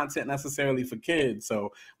make content necessarily for kids,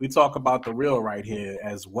 so we talk about the real right here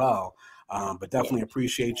as well. But definitely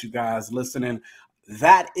appreciate you guys listening.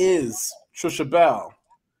 That is Trisha Bell.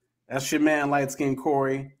 That's your man, Light Skin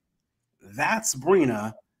Corey. That's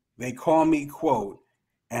Brina. They call me Quote.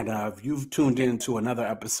 And you've tuned in to another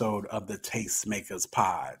episode of the Tastemakers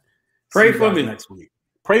Pod. Pray for me next week.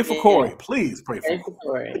 Pray for Corey. Please pray for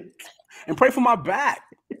Corey. And pray for my back.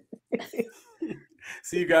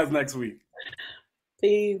 See you guys next week.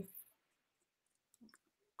 Peace.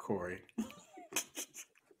 Corey.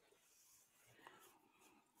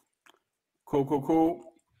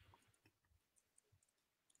 Cool.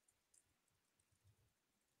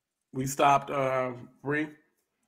 We stopped, Bree.